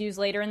can is used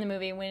later in the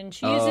movie when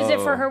she uses it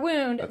for her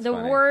wound. that's The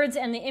funny. words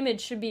and the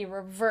image should be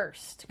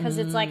reversed because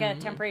it's like a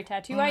temporary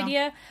tattoo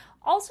idea.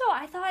 Also,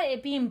 I thought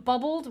it being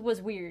bubbled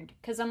was weird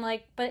because I'm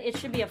like, but it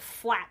should be a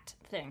flat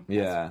thing.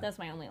 Yeah. That's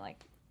my only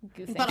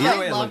goof thing. But Either I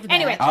way, it loved looked- that.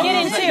 Anyway, I was get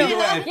gonna into say, either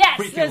way, I yes,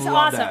 freaking that's love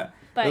awesome. that.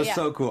 But it was yeah.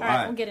 so cool. All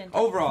right, we'll get into it.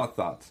 Overall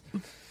thoughts.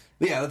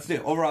 Yeah, let's do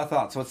it. Overall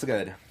thoughts. What's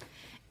good?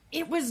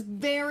 It was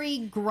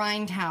very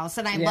grindhouse,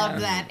 and I Yeah.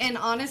 loved that. And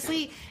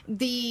honestly,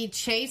 the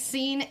chase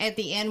scene at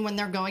the end when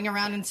they're going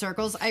around in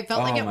circles, I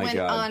felt Oh like it my went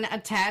God. on a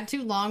tad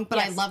too long, but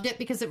I Yes. loved it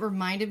because it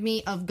reminded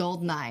me of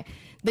GoldenEye.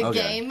 the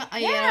Okay. game,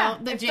 Yeah,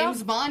 the it James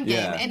felt- Bond game,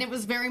 Yeah. and it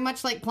was very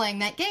much like playing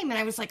that game. And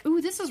I was like,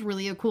 "Ooh, this is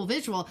really a cool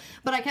visual."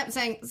 But I kept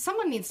saying,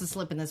 "Someone needs to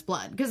slip in this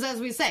blood," because as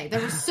we say,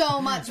 there was so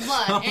much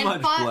blood. So and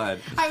much blood.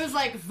 I was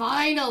like,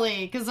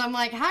 "Finally," because I'm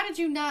like, "How did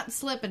you not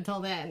slip until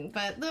then?"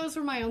 But those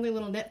were my only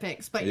little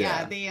nitpicks. But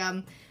Yeah.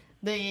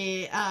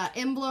 the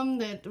emblem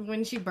that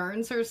when she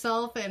burns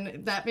herself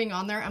and that being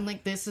on there, I'm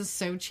like, this is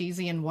so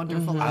cheesy and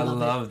wonderful. I love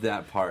it. love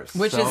that part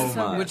Which so is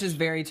much. which is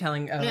very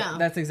telling. Yeah.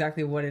 That's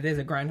exactly what it is,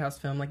 a grindhouse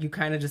film. Like, you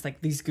kind of just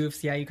like these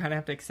goofs. Yeah, you kind of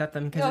have to accept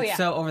them because Oh, it's yeah.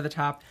 so over the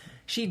top.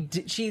 She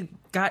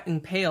got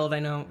impaled. I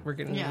know we're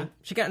getting. Yeah.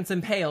 She got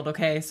impaled.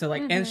 Okay, so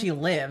like, and she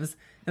lives,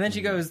 and then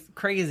she goes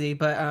crazy.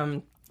 But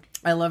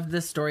I loved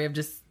this story of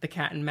just the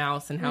cat and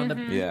mouse and how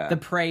Yeah. the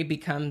prey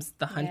becomes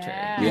the hunter.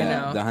 Yeah. You yeah,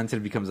 know? the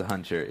hunted becomes a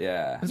hunter.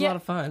 Yeah. It was a lot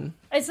of fun.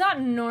 It's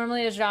not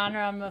normally a genre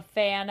I'm a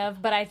fan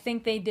of, but I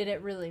think they did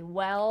it really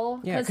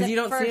well. Yeah, because at you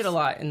don't see first- it a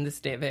lot in this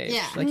day of age.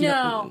 Yeah. Like, you No,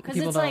 don't- because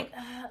people it's don't-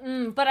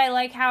 like, but I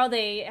like how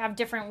they have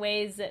different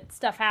ways that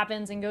stuff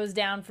happens and goes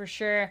down for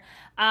sure.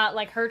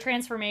 Like her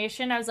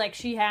transformation, I was like,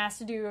 she has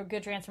to do a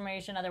good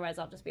transformation, otherwise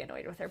I'll just be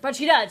annoyed with her. But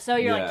she does, so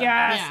you're like,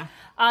 Yeah.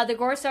 yes. The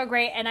gore's so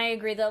great, and I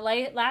agree. The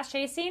last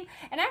chase scene,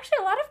 and actually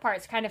a lot of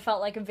parts kind of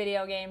felt like a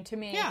video game to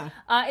me. Yeah.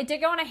 It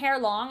did go on a hair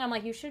long. I'm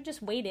like, you should have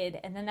just waited,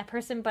 and then that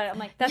person. But I'm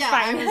like, that's Yeah,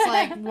 fine. I was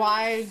like,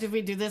 why did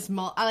we do this?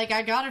 I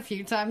got a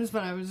few times,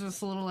 but I was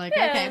just a little like,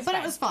 Yeah, okay. it's But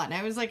fine. it was fun.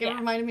 I was like, it Yeah.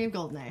 reminded me of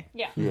GoldenEye.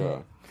 yeah. Yeah.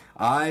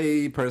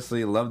 I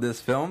personally love this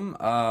film.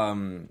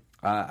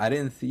 I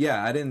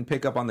didn't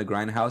pick up on the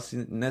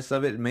grindhouse-ness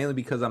of it, mainly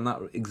because I'm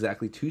not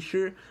exactly too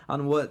sure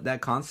on what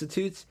that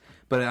constitutes.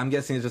 But I'm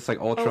guessing it's just like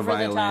ultra Over the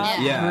violent. top.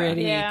 Yeah.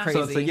 pretty Yeah. crazy.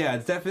 So it's like, yeah,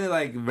 it's definitely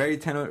like very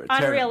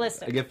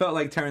Unrealistic. Like, it felt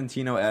like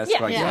Tarantino-esque,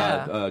 Yeah. like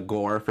Yeah.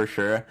 gore for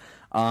sure.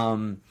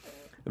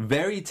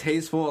 Very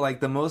tasteful, like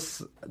the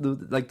most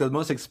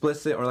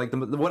explicit, or like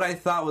what I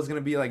thought was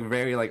gonna be like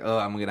very like, oh,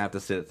 I'm gonna have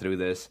to sit through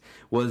this,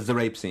 was the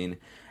rape scene.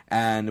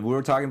 And we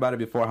were talking about it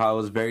before, how it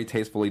was very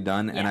tastefully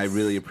done, and I Yes.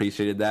 really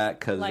appreciated that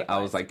because I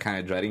Likewise. was like kind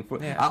of dreading for.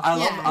 Yeah. I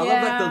love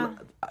Yeah.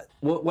 like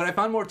what I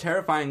found more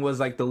terrifying was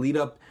like the lead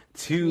up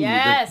to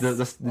Yes.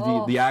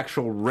 the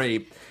actual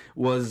rape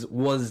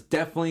was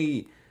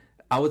definitely,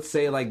 I would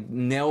say, like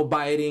nail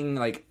biting,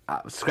 like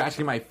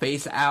scratching my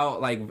face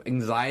out, like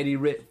anxiety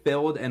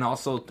filled, and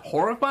also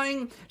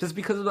horrifying, just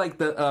because of like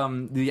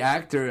the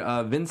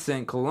actor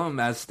Vincent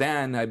Colom as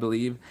Stan, I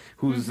believe,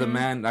 who's the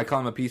man, I call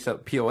him a piece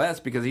of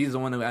POS because he's the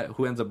one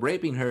who ends up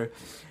raping her,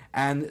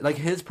 and like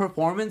his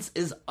performance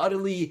is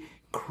utterly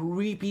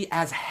creepy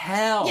as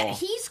hell. Yeah,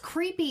 he's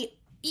creepy.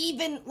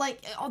 Even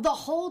like the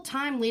whole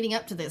time leading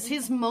up to this,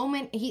 his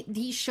moment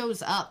he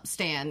shows up,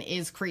 Stan,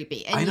 is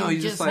creepy. And I know, you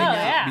he's just like Oh,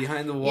 yeah.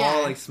 behind the wall,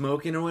 Yeah. like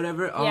smoking or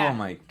whatever. Yeah. Oh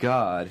my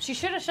god, She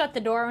should have shut the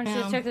door when she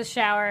Yeah. took the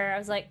shower. I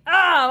was like,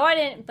 oh, why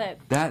didn't? But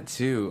that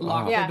too.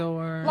 Lock Oh. yeah, the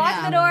door. Lock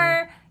Yeah. the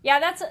door.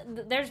 Yeah,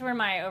 there's where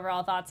my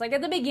overall thoughts. Like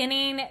at the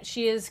beginning,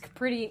 she is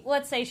pretty.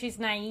 Let's say she's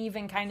naive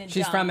and kind of.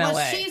 She's dumb. from Well,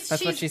 LA. she's-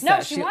 That's what she she's- said.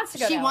 No, she wants to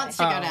go. She to wants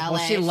LA. to go to LA. Well,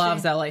 she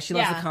loves LA. She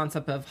loves Yeah. the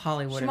concept of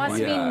Hollywood. She and wants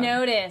to whatnot. be Yeah.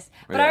 noticed.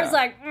 But I was Yeah.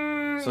 like,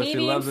 So me she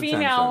being loves female,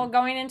 attention.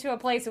 going into a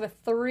place with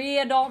 3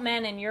 adult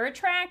men, and you're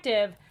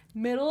attractive,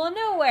 middle of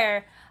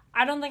nowhere.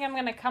 I don't think I'm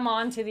going to come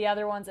on to the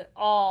other ones at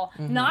all.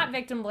 Mm-hmm. Not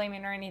victim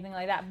blaming or anything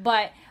like that,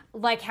 but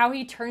like how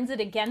he turns it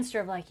against her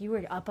of like, you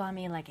were up on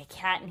me like a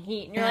cat in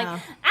heat. And you're Yeah.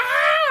 like,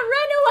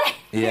 run away.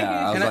 Yeah,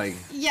 I was And like,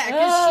 Yeah,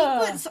 because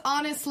Ugh. she puts,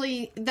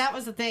 honestly, that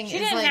was the thing. She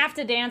is didn't like, have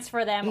to dance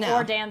for them No.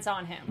 or dance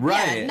on him.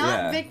 right, Yeah, not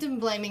yeah. victim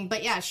blaming,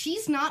 but yeah,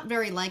 she's not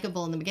very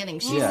likable in the beginning.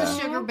 She's Yeah. a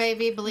sugar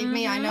baby. Believe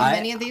me, I know I-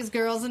 many of these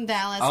girls in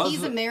Dallas. I was-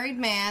 He's a married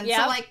man,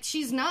 Yep. so like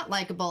she's not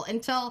likable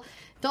until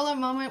that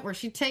moment where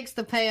she takes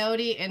the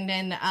peyote and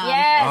then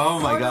Yes. Oh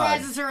my god.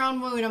 cauterizes her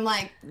own wound. I'm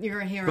like, you're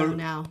a hero But-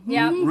 now.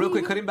 Yeah. Real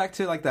quick, cutting back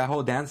to like that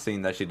whole dance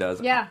scene that she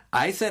does. Yeah.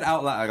 I said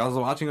out loud, like, I was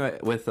watching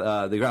it with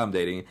the girl I'm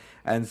dating,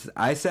 and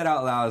I said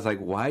out loud, I was like,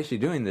 "Why is she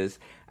doing this?"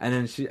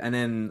 And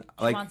then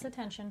like, Wants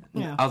attention.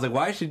 Yeah. I was like,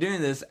 "Why is she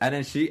doing this?" And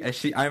then she,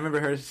 I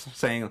remember her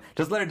saying,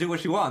 "Just let her do what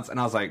she wants." And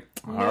I was like,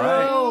 "All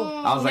right."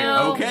 I was like,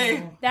 No.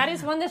 "Okay." That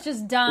is one that's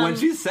just dumb. When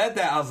she said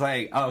that, I was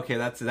like, oh, "Okay,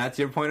 that's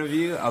your point of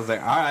view." I was like,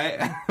 "All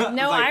right."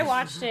 No, like, I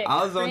watched it.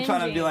 I was trying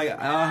to be cringing. like,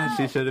 "Oh,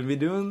 she shouldn't be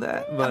doing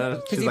that,"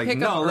 but she's you like, pick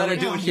 "No, up let her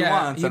early- do what she yeah,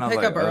 wants." You And I was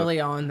pick like, up "Oh." early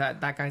on that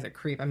guy's a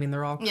creep. I mean,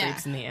 they're all creeps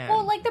Yeah. in the end.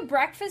 Well, like the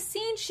breakfast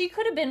scene, she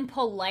could have been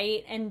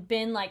polite and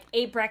been like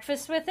ate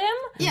breakfast with him,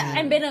 Yeah.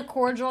 and been a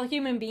cordial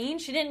human being.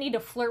 She didn't need to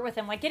flirt with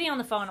him, like getting on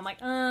the phone. I'm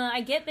like,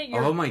 I get that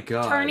you're Oh my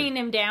God. turning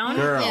him down,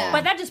 Girl. Yeah.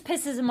 but that just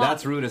pisses him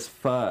That's off. rude as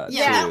fuck.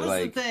 Yeah, too. that was the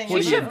like, thing. what She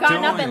are should you have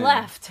gotten up and doing?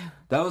 left.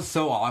 That was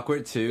so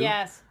awkward too.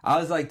 Yes. I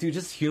was like, dude,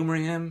 just humor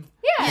him.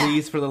 Yeah.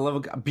 Please, for the love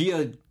of God, be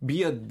a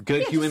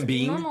good Yeah, human just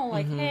being. Normal,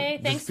 like, hey,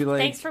 thanks, be like-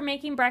 thanks for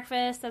making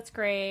breakfast. That's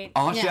great.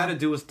 All she Yeah. had to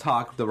do was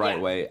talk the right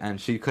Yeah. way, and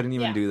she couldn't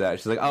even Yeah. do that.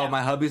 She's like, "Oh, Yeah.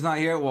 my hubby's not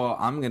here. Well,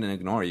 I'm gonna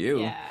ignore you."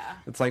 Yeah.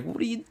 It's like, what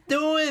are you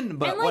doing?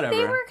 But And like whatever.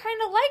 they were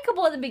kind of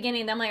likable at the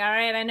beginning. I'm like, all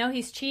right, I know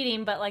he's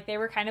cheating, but like they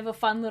were kind of a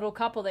fun little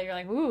couple that you're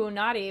like, ooh,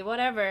 naughty,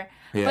 whatever.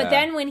 Yeah. But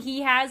then when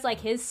he has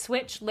like his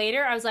switch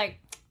later, I was like,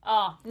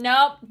 Oh,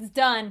 nope, it's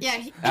done. Yeah,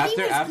 he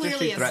After was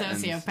clearly she a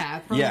threatens.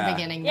 sociopath from Yeah. the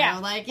beginning. Yeah.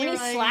 Though. Like when he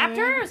you're like, slapped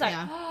her, it was like,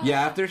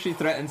 Yeah, after she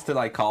threatens to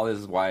like call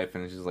his wife,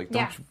 and she's like,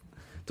 Yeah.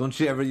 Don't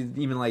you ever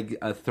even like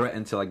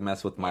threaten to like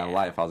mess with my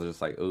life? I was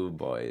just like, oh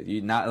boy,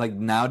 you not like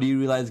now do you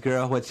realize,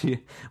 girl, what you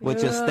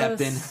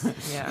stepped in?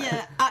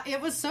 Yeah,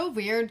 it was so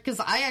weird because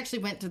I actually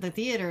went to the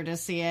theater to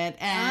see it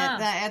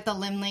at the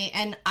Limley,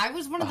 and I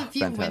was one of the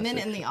few women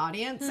fantastic. in the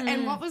audience.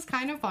 And what was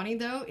kind of funny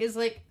though is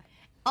like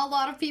a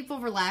lot of people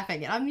were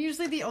laughing. I'm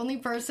usually the only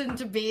person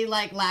to be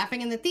like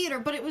laughing in the theater,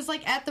 but it was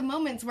like at the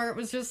moments where it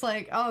was just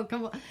like, oh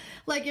come on,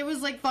 like it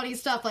was like funny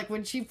stuff, like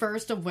when she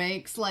first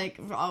awakes, like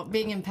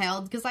being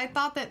impaled, because I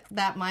thought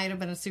that might have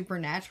been a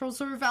supernatural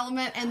sort of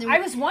element, and then I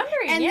was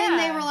wondering, and yeah. then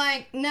they were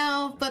like,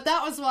 no, but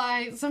that was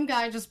why some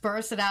guy just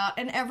bursted out,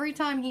 and every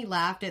time he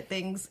laughed at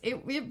things,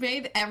 it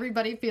made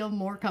everybody feel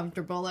more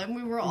comfortable, and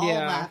we were all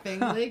laughing.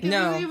 Like,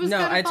 it was no,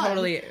 kinda I fun.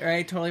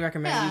 totally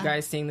recommend Yeah. you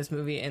guys seeing this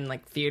movie in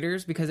like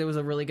theaters because it was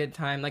a really good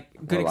time, like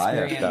good Well, I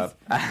experience.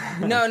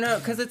 effed up. No,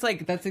 because it's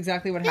like that's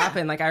exactly what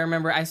happened. Like I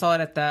remember I saw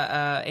it at the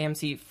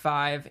AMC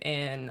 5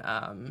 in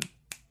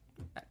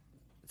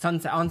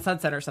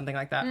Sunset or something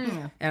like that,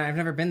 and I've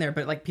never been there,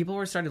 but like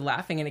people started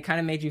laughing, and it kind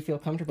of made you feel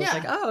comfortable. Yeah.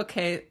 It's like, oh,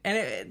 okay, and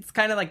it's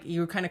kind of like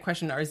you kind of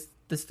question, is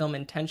this film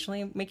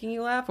intentionally making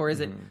you laugh, or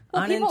is it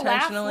Well, people laugh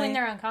unintentionally? when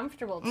they're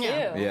uncomfortable too.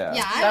 Yeah. Yeah.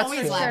 Yeah, I That's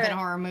always true. laugh Sure. at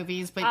horror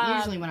movies, but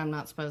usually when I'm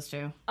not supposed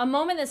to. A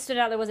moment that stood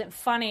out that wasn't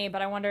funny,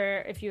 but I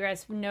wonder if you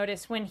guys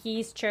noticed when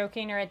he's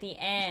choking her at the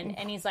end,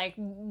 and he's like,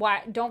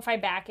 "Why don't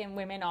fight back?" And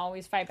women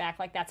always fight back,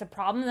 like that's a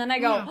problem. And then I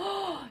go,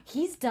 "Oh,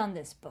 he's done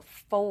this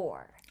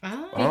before."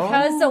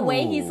 Because the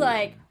way he's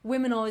like,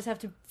 women always have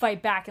to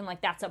fight back, and like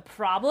that's a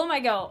problem.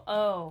 I go,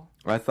 oh,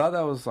 I thought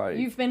that was like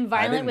you've been I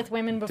violent didn't- with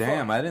women before.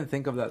 Damn, I didn't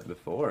think of that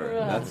before.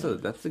 That's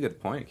a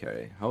good point,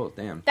 Carrie. Oh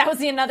damn. That was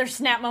another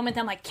snap moment.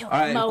 That I'm like, kill All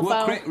right,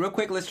 mofo. real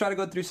quick, let's try to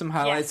go through some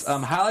highlights.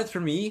 Yes. Highlights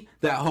for me,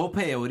 that whole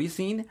peyote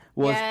scene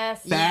was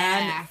Yes.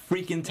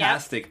 freaking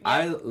tastic. Yep.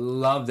 I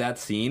love that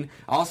scene.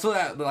 Also,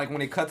 that like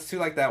when it cuts to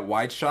like that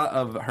wide shot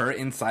of her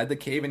inside the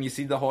cave, and you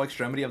see the whole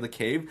extremity of the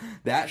cave.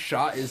 That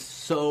shot is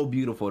so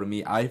beautiful to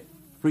me. I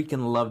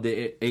freaking loved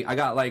it. I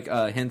got like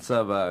hints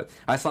of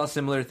I saw a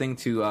similar thing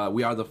to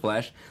We Are the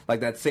Flesh, like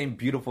that same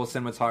beautiful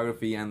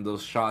cinematography, and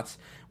those shots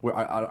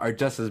are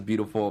just as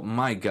beautiful.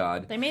 My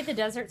God. They made the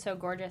desert so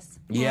gorgeous.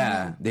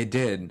 Yeah, they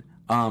did.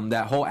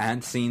 That whole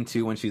ant scene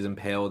too, when she's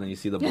impaled and you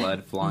see the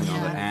blood flowing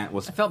on the ant,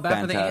 was felt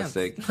bad for the ants.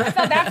 fantastic. I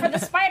felt bad for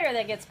the spider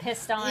that gets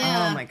pissed on.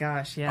 Yeah. Oh my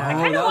gosh, yeah. I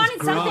kind that of was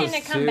wanted something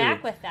gross, to come too.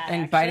 back with that.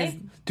 And bite his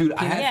actually. Dude,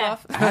 I had, Yeah.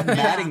 I had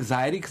mad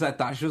anxiety because I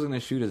thought she was gonna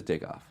shoot his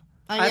dick off.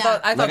 I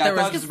thought Like, there I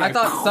thought was just I like,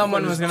 thought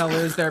someone was gonna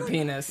lose their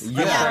penis.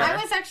 Yeah. Yeah,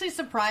 I was actually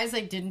surprised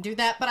they didn't do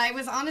that, but I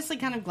was honestly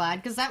kind of glad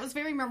because that was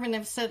very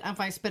reminiscent of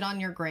I Spit on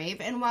Your Grave.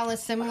 And while a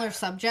similar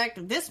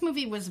subject, this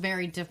movie was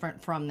very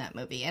different from that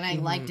movie. And I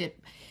liked it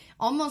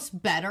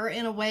almost better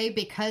in a way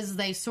because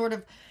they sort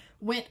of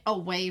went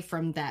away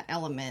from that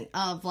element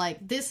of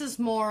like, this is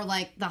more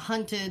like the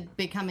hunted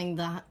becoming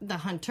the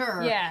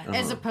hunter Yeah.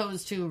 as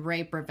opposed to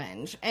rape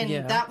revenge. And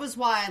Yeah. that was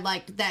why I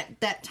liked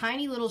that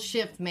tiny little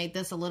shift made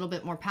this a little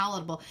bit more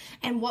palatable.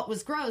 And what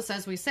was gross,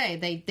 as we say,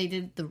 they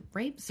did the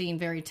rape scene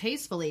very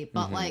tastefully,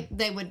 but like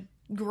they would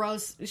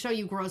show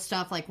you gross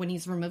stuff like when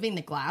he's removing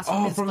the glass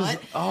from his foot.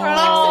 Fox and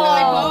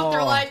I both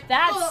are like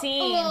That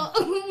scene.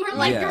 we're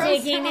like Yeah.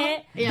 gross Digging out.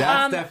 it. Yeah.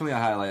 That's definitely a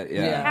highlight.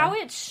 Yeah. Yeah. How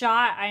it's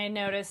shot, I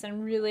noticed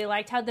and really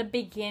liked how the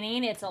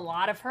beginning, it's a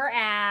lot of her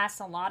ass,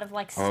 a lot of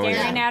like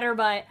staring yeah. at her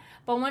butt.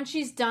 But once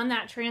she's done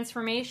that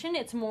transformation,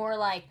 it's more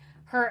like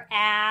her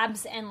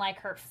abs and like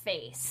her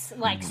face,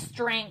 like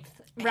strength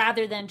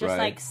rather than just Right.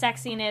 like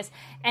sexiness.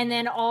 And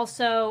then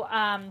also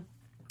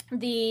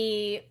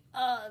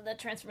the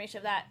transformation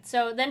of that.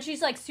 So then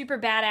she's like super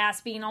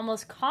badass, being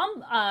almost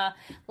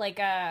like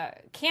a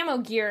camo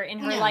gear in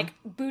her Yeah. like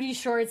booty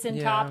shorts and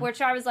Yeah. top,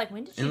 which I was like,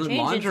 when did she In change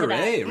lingerie, into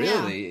that?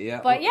 really.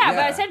 Yeah. But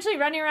but essentially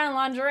running around in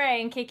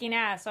lingerie and kicking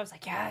ass. So I was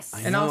like, yes.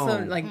 And also,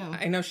 No. like,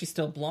 I know she's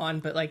still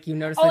blonde, but like you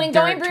notice. Oh, the and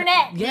going dirt-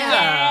 brunette.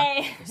 Yeah.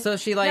 Yay. So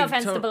she like No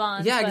offense to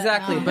blondes, Yeah, but-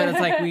 exactly. But it's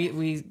like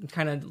we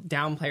kind of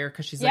downplay her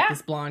because she's like Yeah.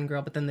 this blonde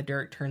girl, but then the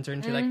dirt turns her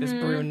into like this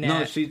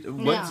brunette.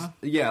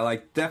 No,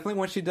 like definitely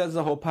when she does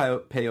the whole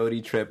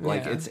peyote trip,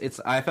 like Yeah. it's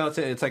I felt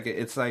it's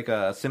like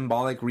a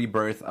symbolic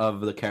rebirth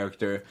of the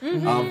character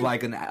of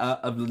like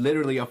of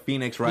literally a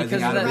phoenix rising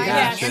Because out of of the- the yeah,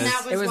 ashes. and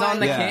that was It was why on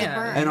the they can. did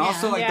burn, And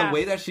also, like Yeah. the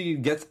way that she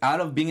gets out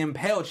of being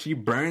impaled, she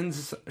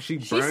burns.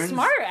 She's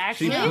smart,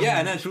 actually. Yeah,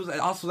 and then she was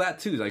also that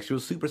too. Like she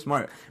was super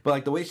smart. But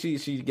like the way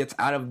she gets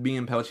out of being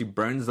impaled, she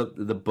burns the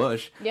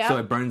bush. Yeah. So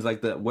it burns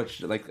like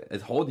like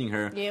is holding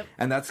her. Yep.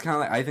 And that's kind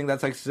of like I think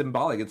that's like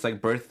symbolic. It's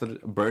like birth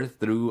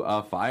through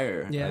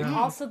fire. Yeah. Like,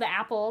 Also the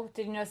apple.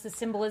 Did you notice the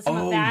symbolism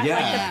Oh, of that? yeah.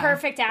 Like the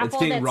perfect it's apple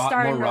getting that's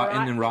starting more to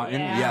rotten and rotten.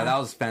 Yeah. Yeah, that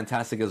was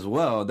fantastic as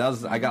well. That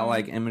was I got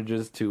like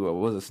images to what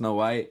was it, Snow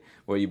White,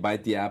 where you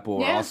bite the apple,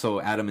 or Yeah. also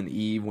Adam and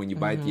Eve when you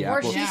bite the Or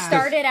apple. she Yeah.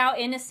 started out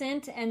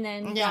innocent and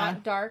then Yeah.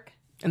 got dark.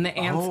 And the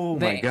ants. Oh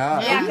they- my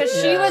god! Yeah, because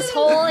she was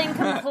whole and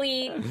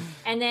complete,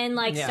 and then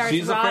like Yeah. starts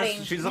She's the rotting.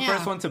 first. She's the Yeah.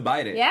 first one to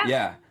bite it. Yeah.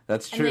 yeah.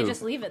 That's true. And they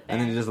just leave it there.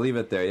 And then you just leave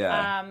it there,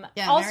 yeah.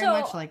 Yeah, also,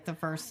 very much like the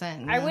first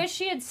sentence. I wish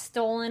she had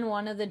stolen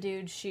one of the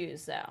dude's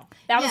shoes, though.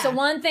 That was Yeah. the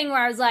one thing where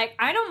I was like,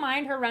 I don't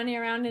mind her running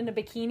around in a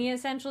bikini,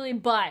 essentially,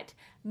 but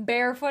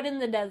barefoot in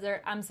the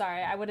desert, I'm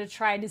sorry, I would have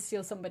tried to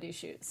steal somebody's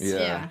shoes.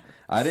 Yeah.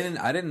 I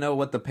didn't know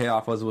what the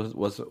payoff was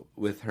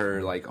with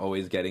her like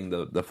always getting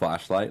the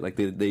flashlight. Like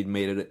they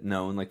made it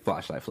known like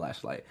flashlight.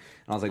 And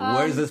I was like,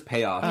 where's this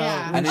payoff?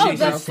 Yeah. And Oh,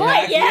 the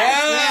foot,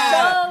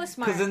 yeah. So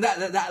smart. Because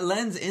then that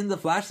lens in the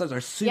flashlights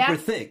are super Yeah.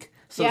 thick.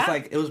 So Yeah. it's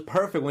like it was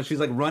perfect when she's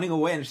like running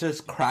away and she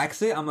just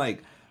cracks it. I'm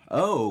like,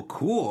 oh,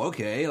 cool,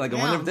 okay. Like I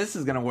wonder if this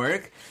is gonna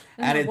work.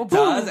 And it well,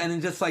 does, boom. and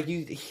then just like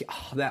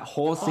that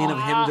whole scene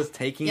of him just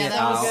taking Yeah, it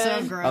that was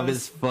out so gross. of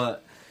his foot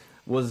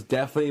was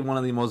definitely one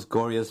of the most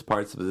goriest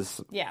parts of this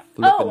Yeah.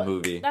 flippin'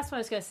 movie. That's what I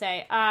was going to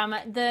say.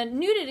 The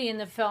nudity in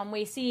the film,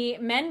 we see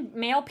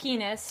male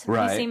penis,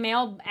 Right. we see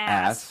male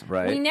ass.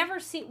 Right.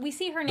 We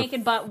see her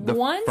naked butt The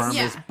once.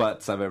 firmest Yeah.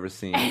 butts I've ever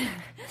seen.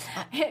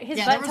 His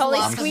Yeah, there butt was totally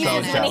lots of squeezes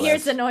I'm so when he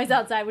hears jealous. the noise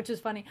outside, which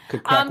is funny.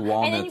 Could crack and then you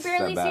walnuts,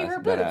 barely that see her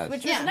ass- boobs, that ass.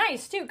 which Yeah. was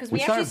nice too, because We we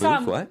saw actually her saw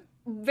boobs, him what?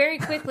 very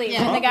quickly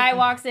Yeah. when the guy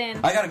walks in.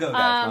 I gotta go, guys. No,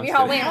 I'm You're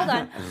all, kidding. wait, hold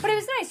on. But it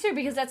was nice too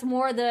because that's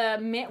more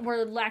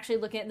we're actually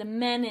looking at the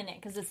men in it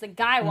because it's the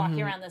guy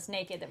walking around this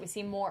naked that we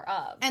see more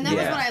of. And that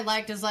was Yeah. what I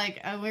liked is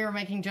like we were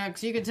making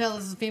jokes. You could tell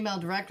this is a female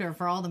director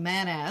for all the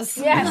man ass.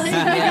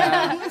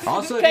 Yes.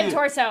 Also, Good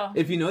torso.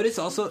 If you notice,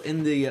 also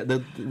in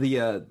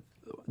the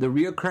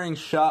reoccurring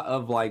shot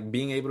of like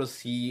being able to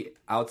see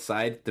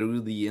outside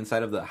through the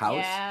inside of the house,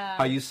 Yeah.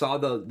 how you saw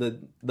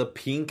the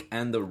pink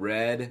and the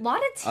red, A lot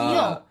of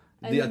teal.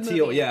 in the the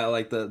teal, movie. yeah,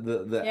 like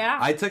the Yeah.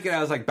 I took it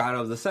as like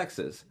battle of the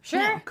sexes.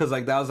 Sure. Because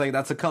like that was like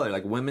that's a color.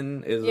 Like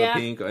women is Yeah. a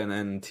pink and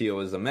then teal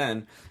is a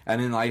men.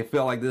 And then I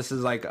feel like this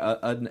is like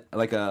a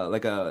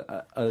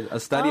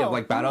study Oh. of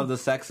like battle of the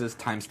sexes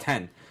times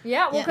 10.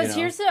 Yeah, well, Yeah. because You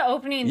know? here's the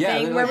opening Yeah,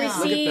 thing look where at we that.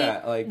 Look see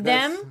at that. Like,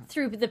 them that's-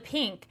 through the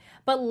pink,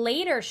 but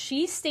later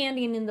she's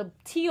standing in the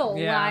teal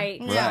Yeah.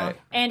 light, Yeah. Right.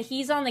 and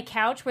he's on the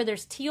couch where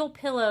there's teal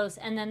pillows,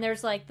 and then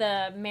there's like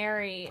the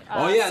Mary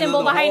Oh, symbol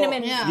the behind whole-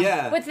 him, and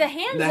Yeah. with the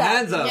hands the up.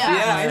 hands up. Yeah.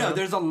 Yeah, I know.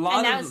 There's a lot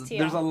And that of was teal.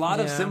 there's a lot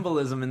of Yeah.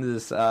 symbolism in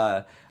this.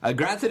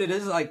 Granted, it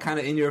is like kind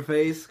of in your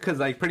face because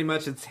like pretty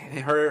much it's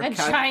her.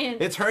 giant-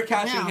 It's her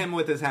catching Yeah. him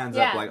with his hands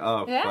Yeah. up, like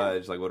oh Yeah.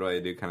 fudge, like what do I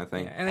do, kind of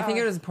thing. And I think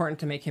it was important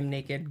to make him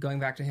naked, going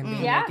back to him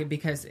being Yeah. naked,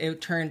 because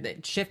it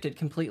shifted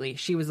completely.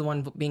 She was the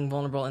one being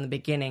vulnerable in the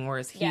beginning,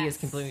 whereas he Yes. is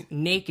completely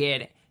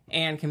naked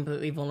and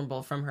completely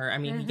vulnerable from her. I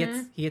mean,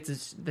 he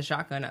gets the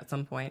shotgun at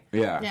some point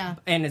Yeah. Yeah.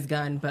 and his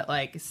gun, but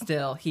like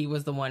still, he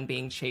was the one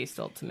being chased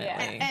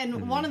ultimately.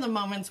 And one of the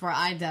moments where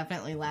I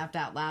definitely laughed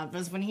out loud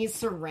was when he's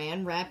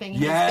saran wrapping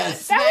Yes,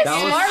 his That that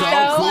was smart, so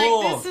though.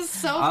 cool. Like, this is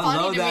so I funny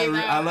love to that. me,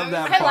 though. I love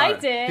that I part.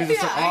 liked it. He's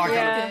just Yeah, like, I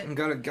oh, liked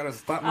I gotta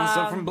stop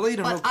myself from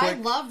bleeding real But I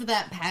quick. loved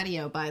that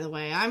patio, by the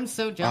way. I'm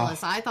so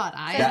jealous. I thought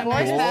I That had a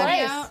nice pool?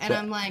 patio, Nice. and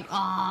I'm like,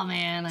 oh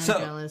man, I'm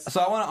jealous.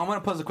 So I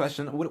want to pose a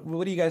question.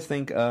 What do you guys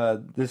think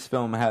this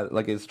film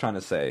is trying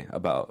to say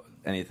about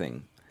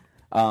anything?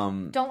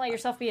 Don't let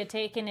yourself be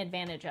taken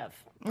advantage of.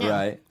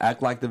 Right?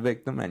 Act like the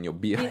victim, and you'll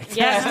be like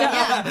Yes,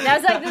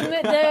 that was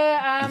like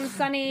the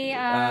Sunny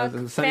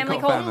Sunny family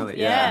Cole cult. family.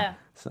 Yeah.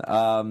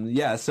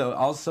 So, so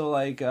also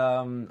like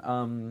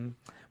women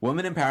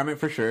empowerment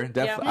for sure.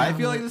 Yeah. I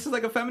feel like this is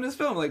like a feminist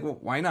film. Like,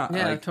 why not?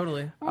 Yeah, Like,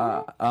 totally.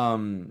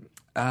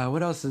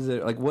 what else is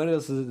it? Like, what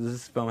else does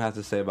this film have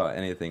to say about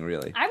anything,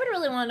 really? I would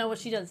really want to know what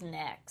she does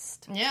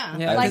next. Yeah.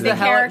 Yeah, Like because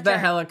the character. the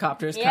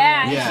helicopters come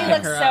Yeah, in. and Yeah. she Pick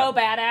looks her so up.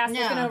 badass,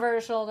 Yeah. looking over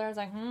her shoulder. I was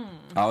like,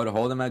 I would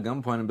hold him at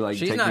gunpoint and be like,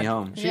 She's take not, me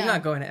home. She's Yeah.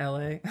 not going to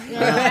LA.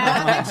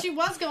 Yeah, I think she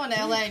was going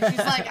to LA. She's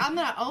like, I'm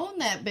gonna own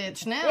that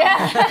bitch now.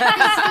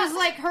 Because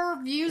like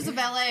her views of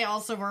LA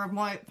also were a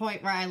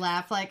point where I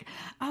laughed. Like,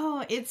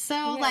 oh, it's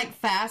so like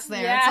fast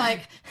there. Yeah. It's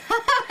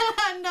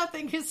like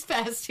nothing is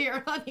fast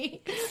here,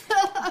 honey.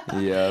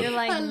 Yeah. you're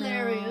like,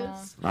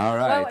 Hilarious. All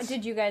right. What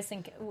did you guys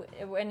think?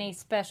 Any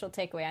special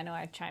takeaway? I know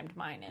I chimed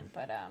mine in,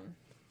 but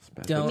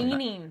Don't.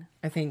 meaning.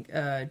 I think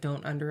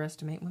don't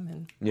underestimate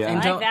women. Yeah. and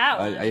I don't, like that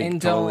one. I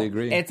and totally don't-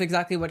 agree. It's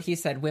exactly what he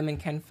said. Women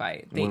can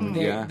fight. Women,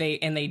 yeah.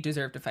 They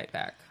deserve to fight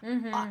back.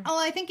 Oh,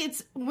 I think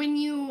it's when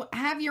you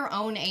have your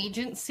own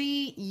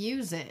agency,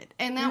 use it.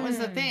 And that was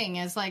the thing,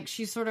 is like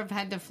she sort of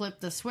had to flip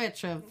the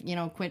switch of,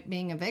 quit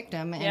being a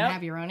victim and Yep.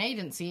 have your own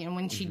agency. And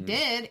when she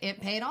did,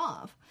 it paid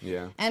off.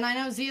 Yeah. And I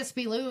know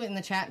ZSB Lou in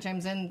the chat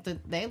chimes in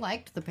that they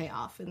liked the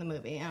payoff in the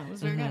movie. Yeah, it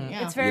was very good.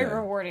 Yeah. It's very Yeah.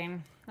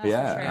 rewarding. That's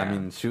Yeah, for sure. I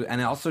mean,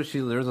 and also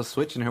there's a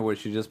switch in her where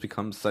she just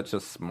becomes such a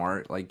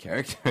smart like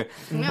character.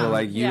 Where,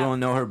 like you Yeah.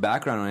 don't know her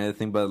background or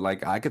anything, but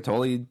like I could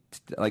totally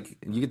like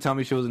you could tell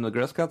me she was in the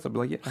Girl Scouts. I'd be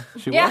like, yeah,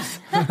 she Yeah. was.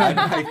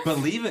 I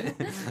believe it.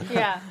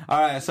 Yeah.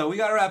 All right, so we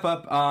got to wrap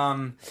up.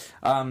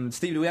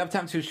 Steve, do we have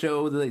time to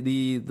show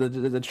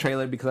the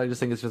trailer, because I just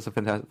think it's just a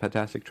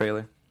fantastic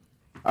trailer.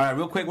 All right,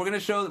 real quick, we're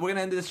gonna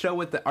end this show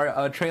with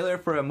our trailer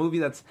for a movie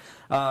that's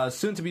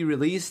soon to be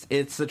released.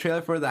 It's the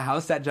trailer for The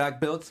House That Jack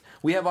Built.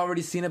 We have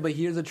already seen it, but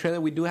here's a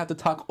trailer. We do have to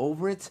talk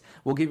over it.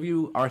 We'll give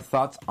you our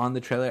thoughts on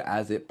the trailer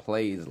as it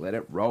plays. Let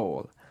it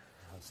roll.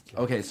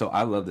 Okay, so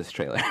I love this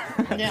trailer.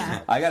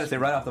 Yeah. I gotta say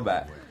right off the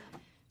bat.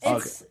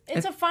 It's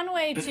a fun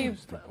way to.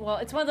 Well,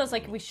 it's one of those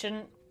like we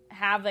shouldn't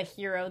have a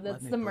hero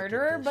that's the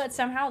murderer, but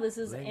somehow this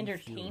is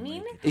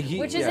entertaining,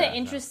 which is an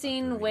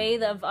interesting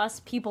way of us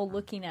people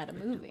looking at a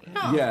movie.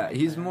 Yeah,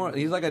 he's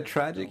like a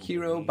tragic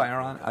hero,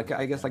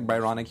 I guess like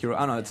Byronic hero.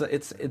 I don't know.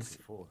 It's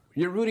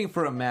you're rooting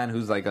for a man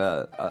who's like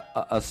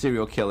a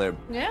serial killer.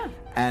 Yeah.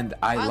 And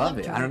I love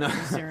it. to I don't know. root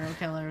for serial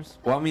killers.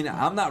 Well, I mean,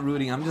 I'm not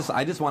rooting.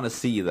 I just want to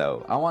see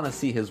though. I want to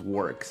see his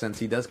work since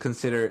he does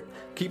consider.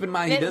 Keep in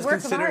mind, he does Work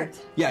of consider. art.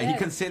 Yeah, he Yes.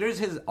 considers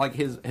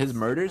his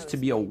murders to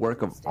be a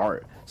work of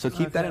art. So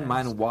keep that in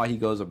mind while he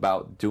goes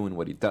about doing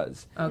what he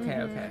does.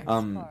 Okay.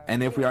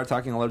 And if we are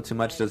talking a little too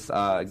much, just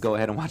go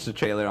ahead and watch the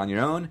trailer on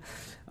your own.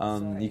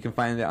 You can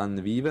find it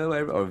on Vivo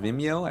or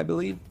Vimeo, I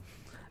believe.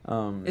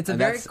 It's a and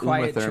very that's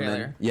quiet Uma Thurman.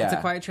 trailer. Yeah, It's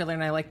a quiet trailer,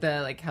 and I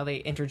like how they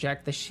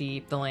interject the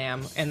sheep, the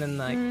lamb, and then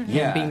him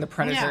Yeah. being the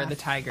predator, Yeah. the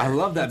tiger. I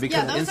love that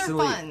because Yeah, those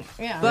instantly. are fun.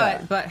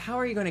 Yeah. But how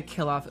are you going to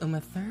kill off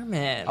Uma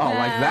Thurman? Oh, like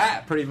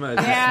that, pretty much.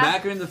 Yeah.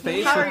 Smack her in the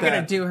face. How are with you going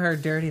that. to do her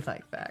dirty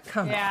like that?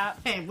 Come on. Yeah.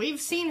 Hey,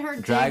 we've seen her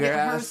dig Drag her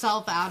ass.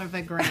 herself out of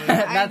a grave.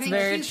 That's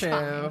very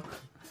true.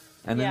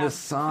 And then Yeah. this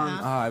song,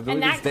 I And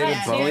believe that it's David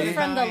cuts Bowie. in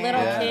from the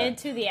little Yeah. kid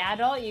to the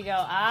adult. You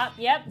go,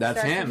 yep. That's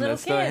starts with him. Little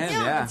That's still kids.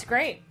 him, yeah. It's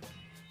great.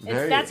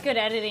 Very- That's good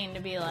editing to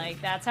be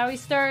like, that's how he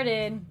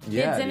started.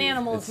 Yeah, Kids and dude,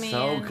 animals, it's man.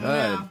 so good.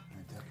 Yeah.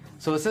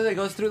 So it says it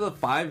goes through the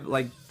 5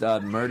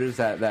 murders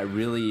that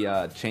really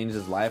changed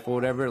his life or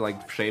whatever,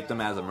 like shaped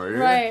him as a murderer.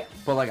 Right.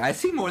 But like I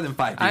see more than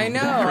 5 people. I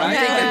know.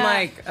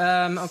 Right?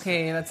 I'm thinking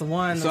okay, that's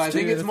one. So that's I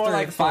think two, it's more three,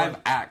 like four. 5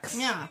 acts.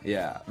 Yeah.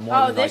 Yeah. More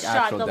Oh, than, this like,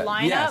 shot, actual the death.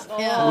 lineup? Yes.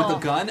 Oh. With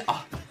the gun.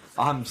 Oh,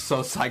 I'm so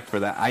psyched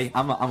for that.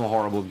 I'm a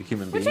horrible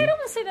human being. Which I'd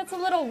almost say that's a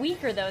little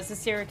weaker, though, as a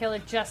serial killer,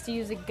 just to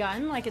use a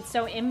gun. Like, it's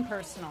so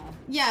impersonal.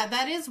 Yeah,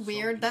 that is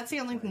weird. That's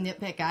the only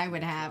nitpick I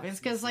would have. Is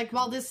because, like,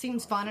 while this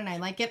seems fun and I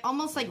like it,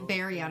 almost like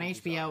Barry on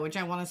HBO, which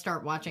I want to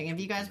start watching. Have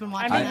you guys been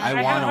watching I that? I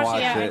haven't want to watched watch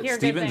it yet. I it. hear good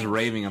Steven's things.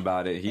 raving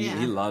about it. He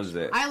Yeah. loves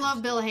it. I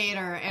love Bill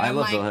Hader. And I I'm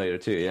love like, Bill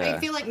Hader too. Yeah. I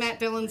feel like Matt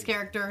Dillon's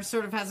character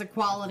sort of has a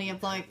quality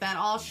of like that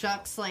all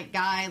shucks like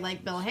guy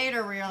like Bill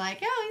Hader, where you're like,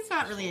 oh, he's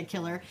not really a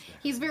killer.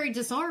 He's very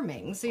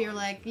disarming. So you're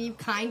like, you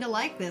kind of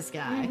like this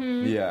guy.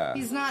 Yeah.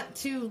 He's not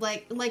too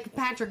like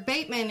Patrick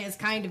Bateman is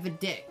kind of a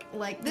dick.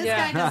 Like this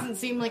Yeah. guy doesn't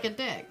seem like a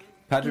dick.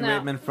 Patrick No.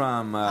 Bateman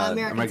from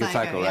American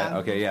Psycho, right? yeah.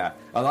 Okay, yeah.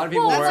 A lot of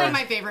people Well, were. That's one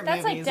of my favorite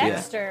That's movies. like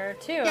Dexter,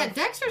 too. Yeah,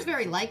 Dexter's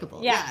very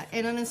likable. Yeah. Yeah,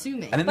 and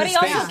unassuming. and in But this he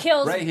also face,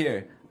 kills right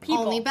here.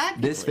 people. Only bad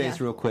people. This face,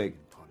 yeah. real quick.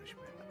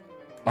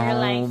 You're Oh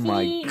like,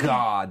 my he-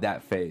 god,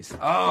 that face!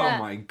 Oh Yeah.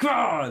 my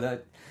god,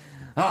 that.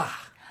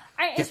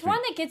 It's Gets one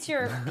me.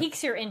 that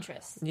piques your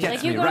interest. Gets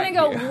Like you me go right and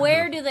go, here.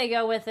 where do they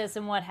go with this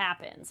and what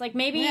happens? Like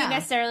maybe Yeah.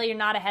 necessarily you're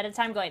not ahead of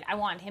time going, I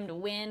want him to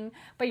win,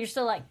 but you're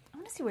still like, I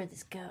want to see where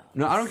this goes.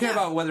 No, I don't care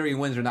about whether he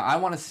wins or not. I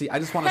want to see. I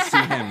just want to see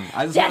him.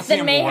 I just Death want to see and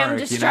him mayhem, work.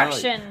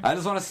 destruction. You know? I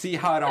just want to see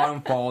how it all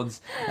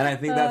unfolds, and I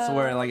think that's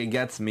where like it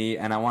gets me.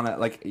 And I want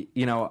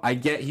to I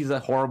get he's a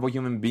horrible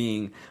human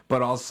being,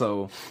 but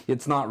also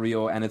it's not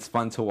real, and it's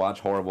fun to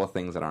watch horrible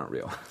things that aren't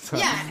real. So,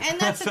 Yeah, and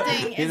that's the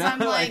thing you is know, I'm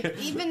like, like-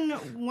 even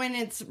when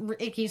it's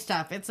icky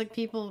stuff, it's like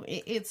people,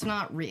 it's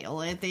not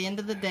real. At the end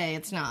of the day,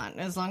 it's not.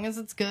 As long as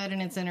it's good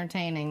and it's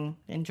entertaining,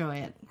 enjoy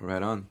it.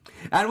 Right on.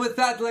 And with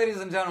that, ladies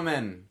and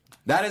gentlemen,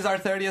 that is our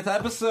 30th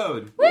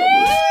episode.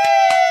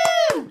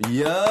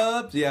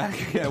 Yup. Yeah.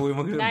 We're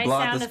gonna Nice blow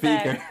out the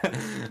sound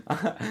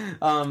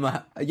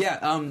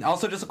speaker.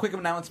 Also, just a quick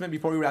announcement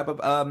before we wrap up.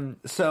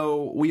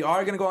 So we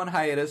are gonna go on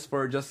hiatus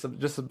for just a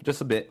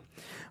bit.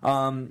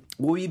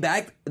 We'll be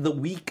back the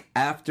week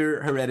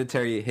after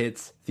Hereditary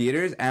hits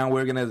theaters, and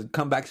we're gonna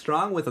come back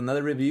strong with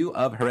another review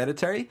of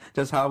Hereditary,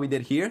 just how we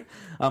did here.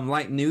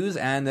 Light news,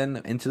 and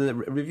then into the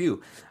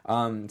review.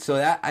 So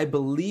that I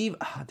believe.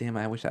 Oh, damn!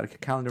 I wish I had a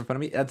calendar in front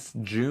of me. That's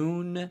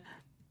June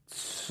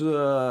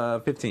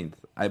 15th,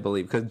 I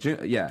believe. Because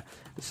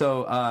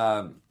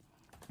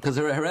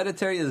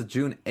Hereditary is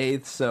June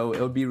 8th, so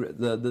it would be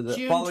the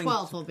June following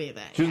 12th will be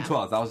there. June yeah.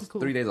 12th. I was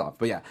 3 days off.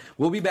 But yeah,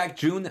 we'll be back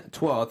June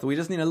 12th. We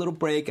just need a little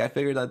break. I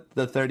figured that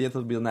the 30th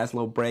would be a nice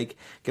little break.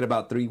 Get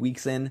about 3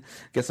 weeks in.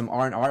 Get some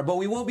R&R. But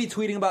we will be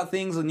tweeting about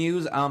things and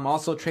news.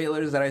 Also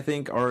trailers that I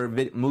think or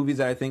movies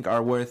that I think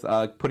are worth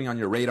putting on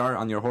your radar,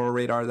 on your horror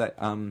radar that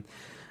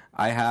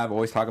I have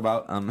always talk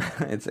about.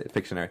 It's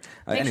Fictionary.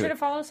 Make Anyway. sure to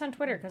follow us on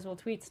Twitter because we'll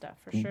tweet stuff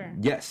for sure.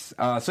 Yes.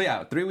 So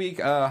yeah, 3-week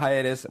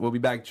hiatus. We'll be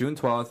back June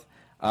 12th.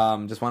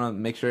 Just want to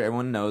make sure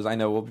everyone knows. I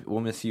know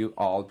we'll miss you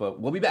all, but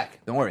we'll be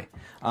back. Don't worry.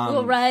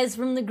 We'll rise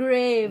from the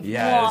grave.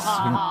 Yes.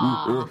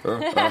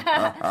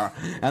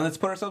 And let's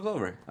put ourselves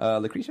over.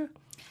 Lucretia?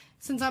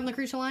 Since I'm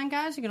Lucretia Lyon,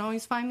 guys, you can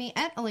always find me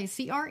at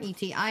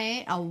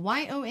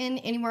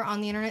LaCretiaLyon anywhere on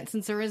the internet,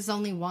 since there is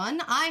only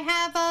one. I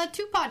have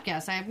 2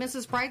 podcasts. I have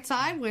Mrs.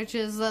 Brightside, which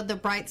is the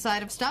bright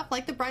side of stuff,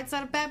 like the bright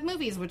side of bad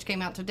movies, which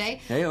came out today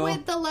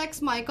with the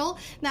Lex Michael.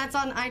 That's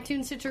on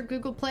iTunes, Stitcher,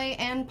 Google Play,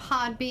 and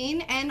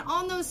Podbean. And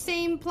on those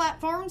same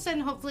platforms,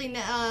 and hopefully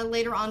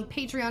later on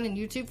Patreon and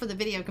YouTube for the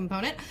video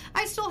component,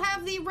 I still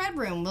have the Red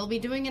Room. We'll be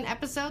doing an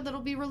episode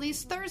that'll be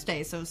released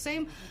Thursday. So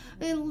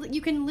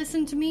you can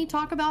listen to me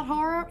talk about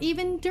horror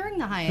even during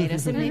the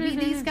hiatus, and maybe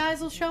these guys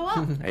will show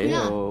up.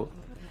 Heyo.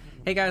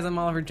 Hey guys, I'm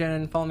Oliver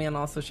Jenin. Follow me on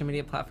all social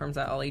media platforms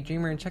at Ollie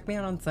Dreamer, and check me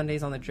out on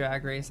Sundays on the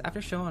Drag Race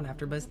After Show on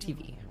AfterBuzz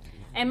TV.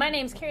 And my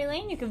name's Carrie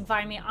Lane. You can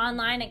find me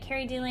online at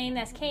Carrie D. Lane.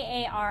 That's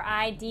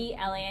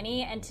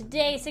Karidlane. And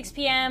today, 6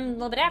 p.m., a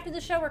little bit after the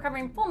show, we're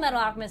covering Full Metal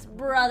Alchemist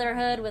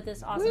Brotherhood with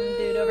this awesome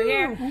dude over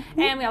here.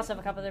 And we also have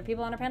a couple other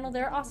people on our panel.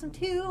 They're awesome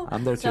too.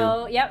 I'm there too.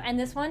 So, yep. And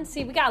this one,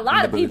 see, we got a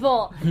lot of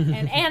people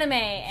and anime,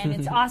 and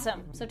it's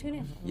awesome. So tune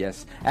in.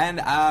 Yes. And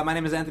my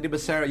name is Anthony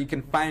Becerra. You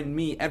can find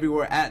me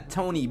everywhere at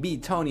Tony B.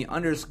 Tony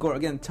 _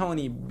 again,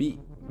 Tony B.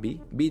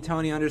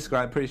 Tony _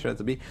 I'm pretty sure it's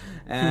a B.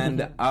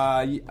 And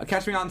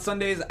catch me on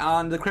Sundays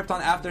on the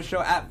Krypton After Show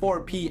at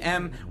 4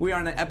 p.m. We are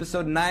on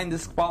episode 9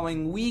 this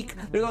following week.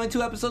 There's only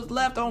 2 episodes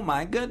left. Oh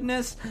my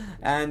goodness.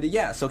 And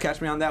yeah, so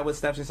catch me on that with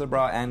Stephanie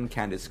Sabra and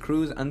Candice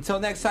Cruz. Until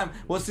next time,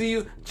 we'll see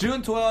you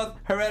June 12th,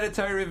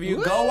 Hereditary review.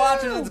 Woo! Go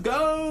watch it. Let's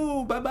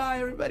go. Bye-bye,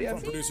 everybody.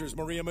 From producers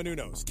Maria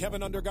Menounos,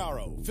 Kevin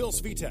Undergaro, Phil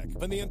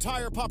Svitek, and the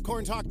entire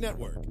Popcorn Talk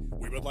Network,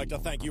 we would like to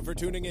thank you for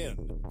tuning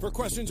in. For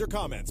questions or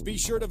comments, be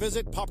sure to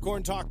visit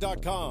popcorntalk.com.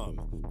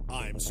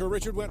 I'm Sir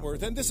Richard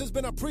Wentworth, and this has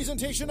been a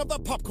presentation of the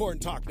Popcorn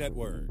Talk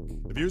Network.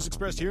 The views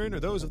expressed herein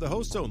are those of the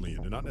hosts only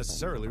and do not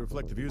necessarily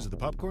reflect the views of the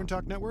Popcorn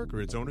Talk Network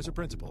or its owners or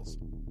principals.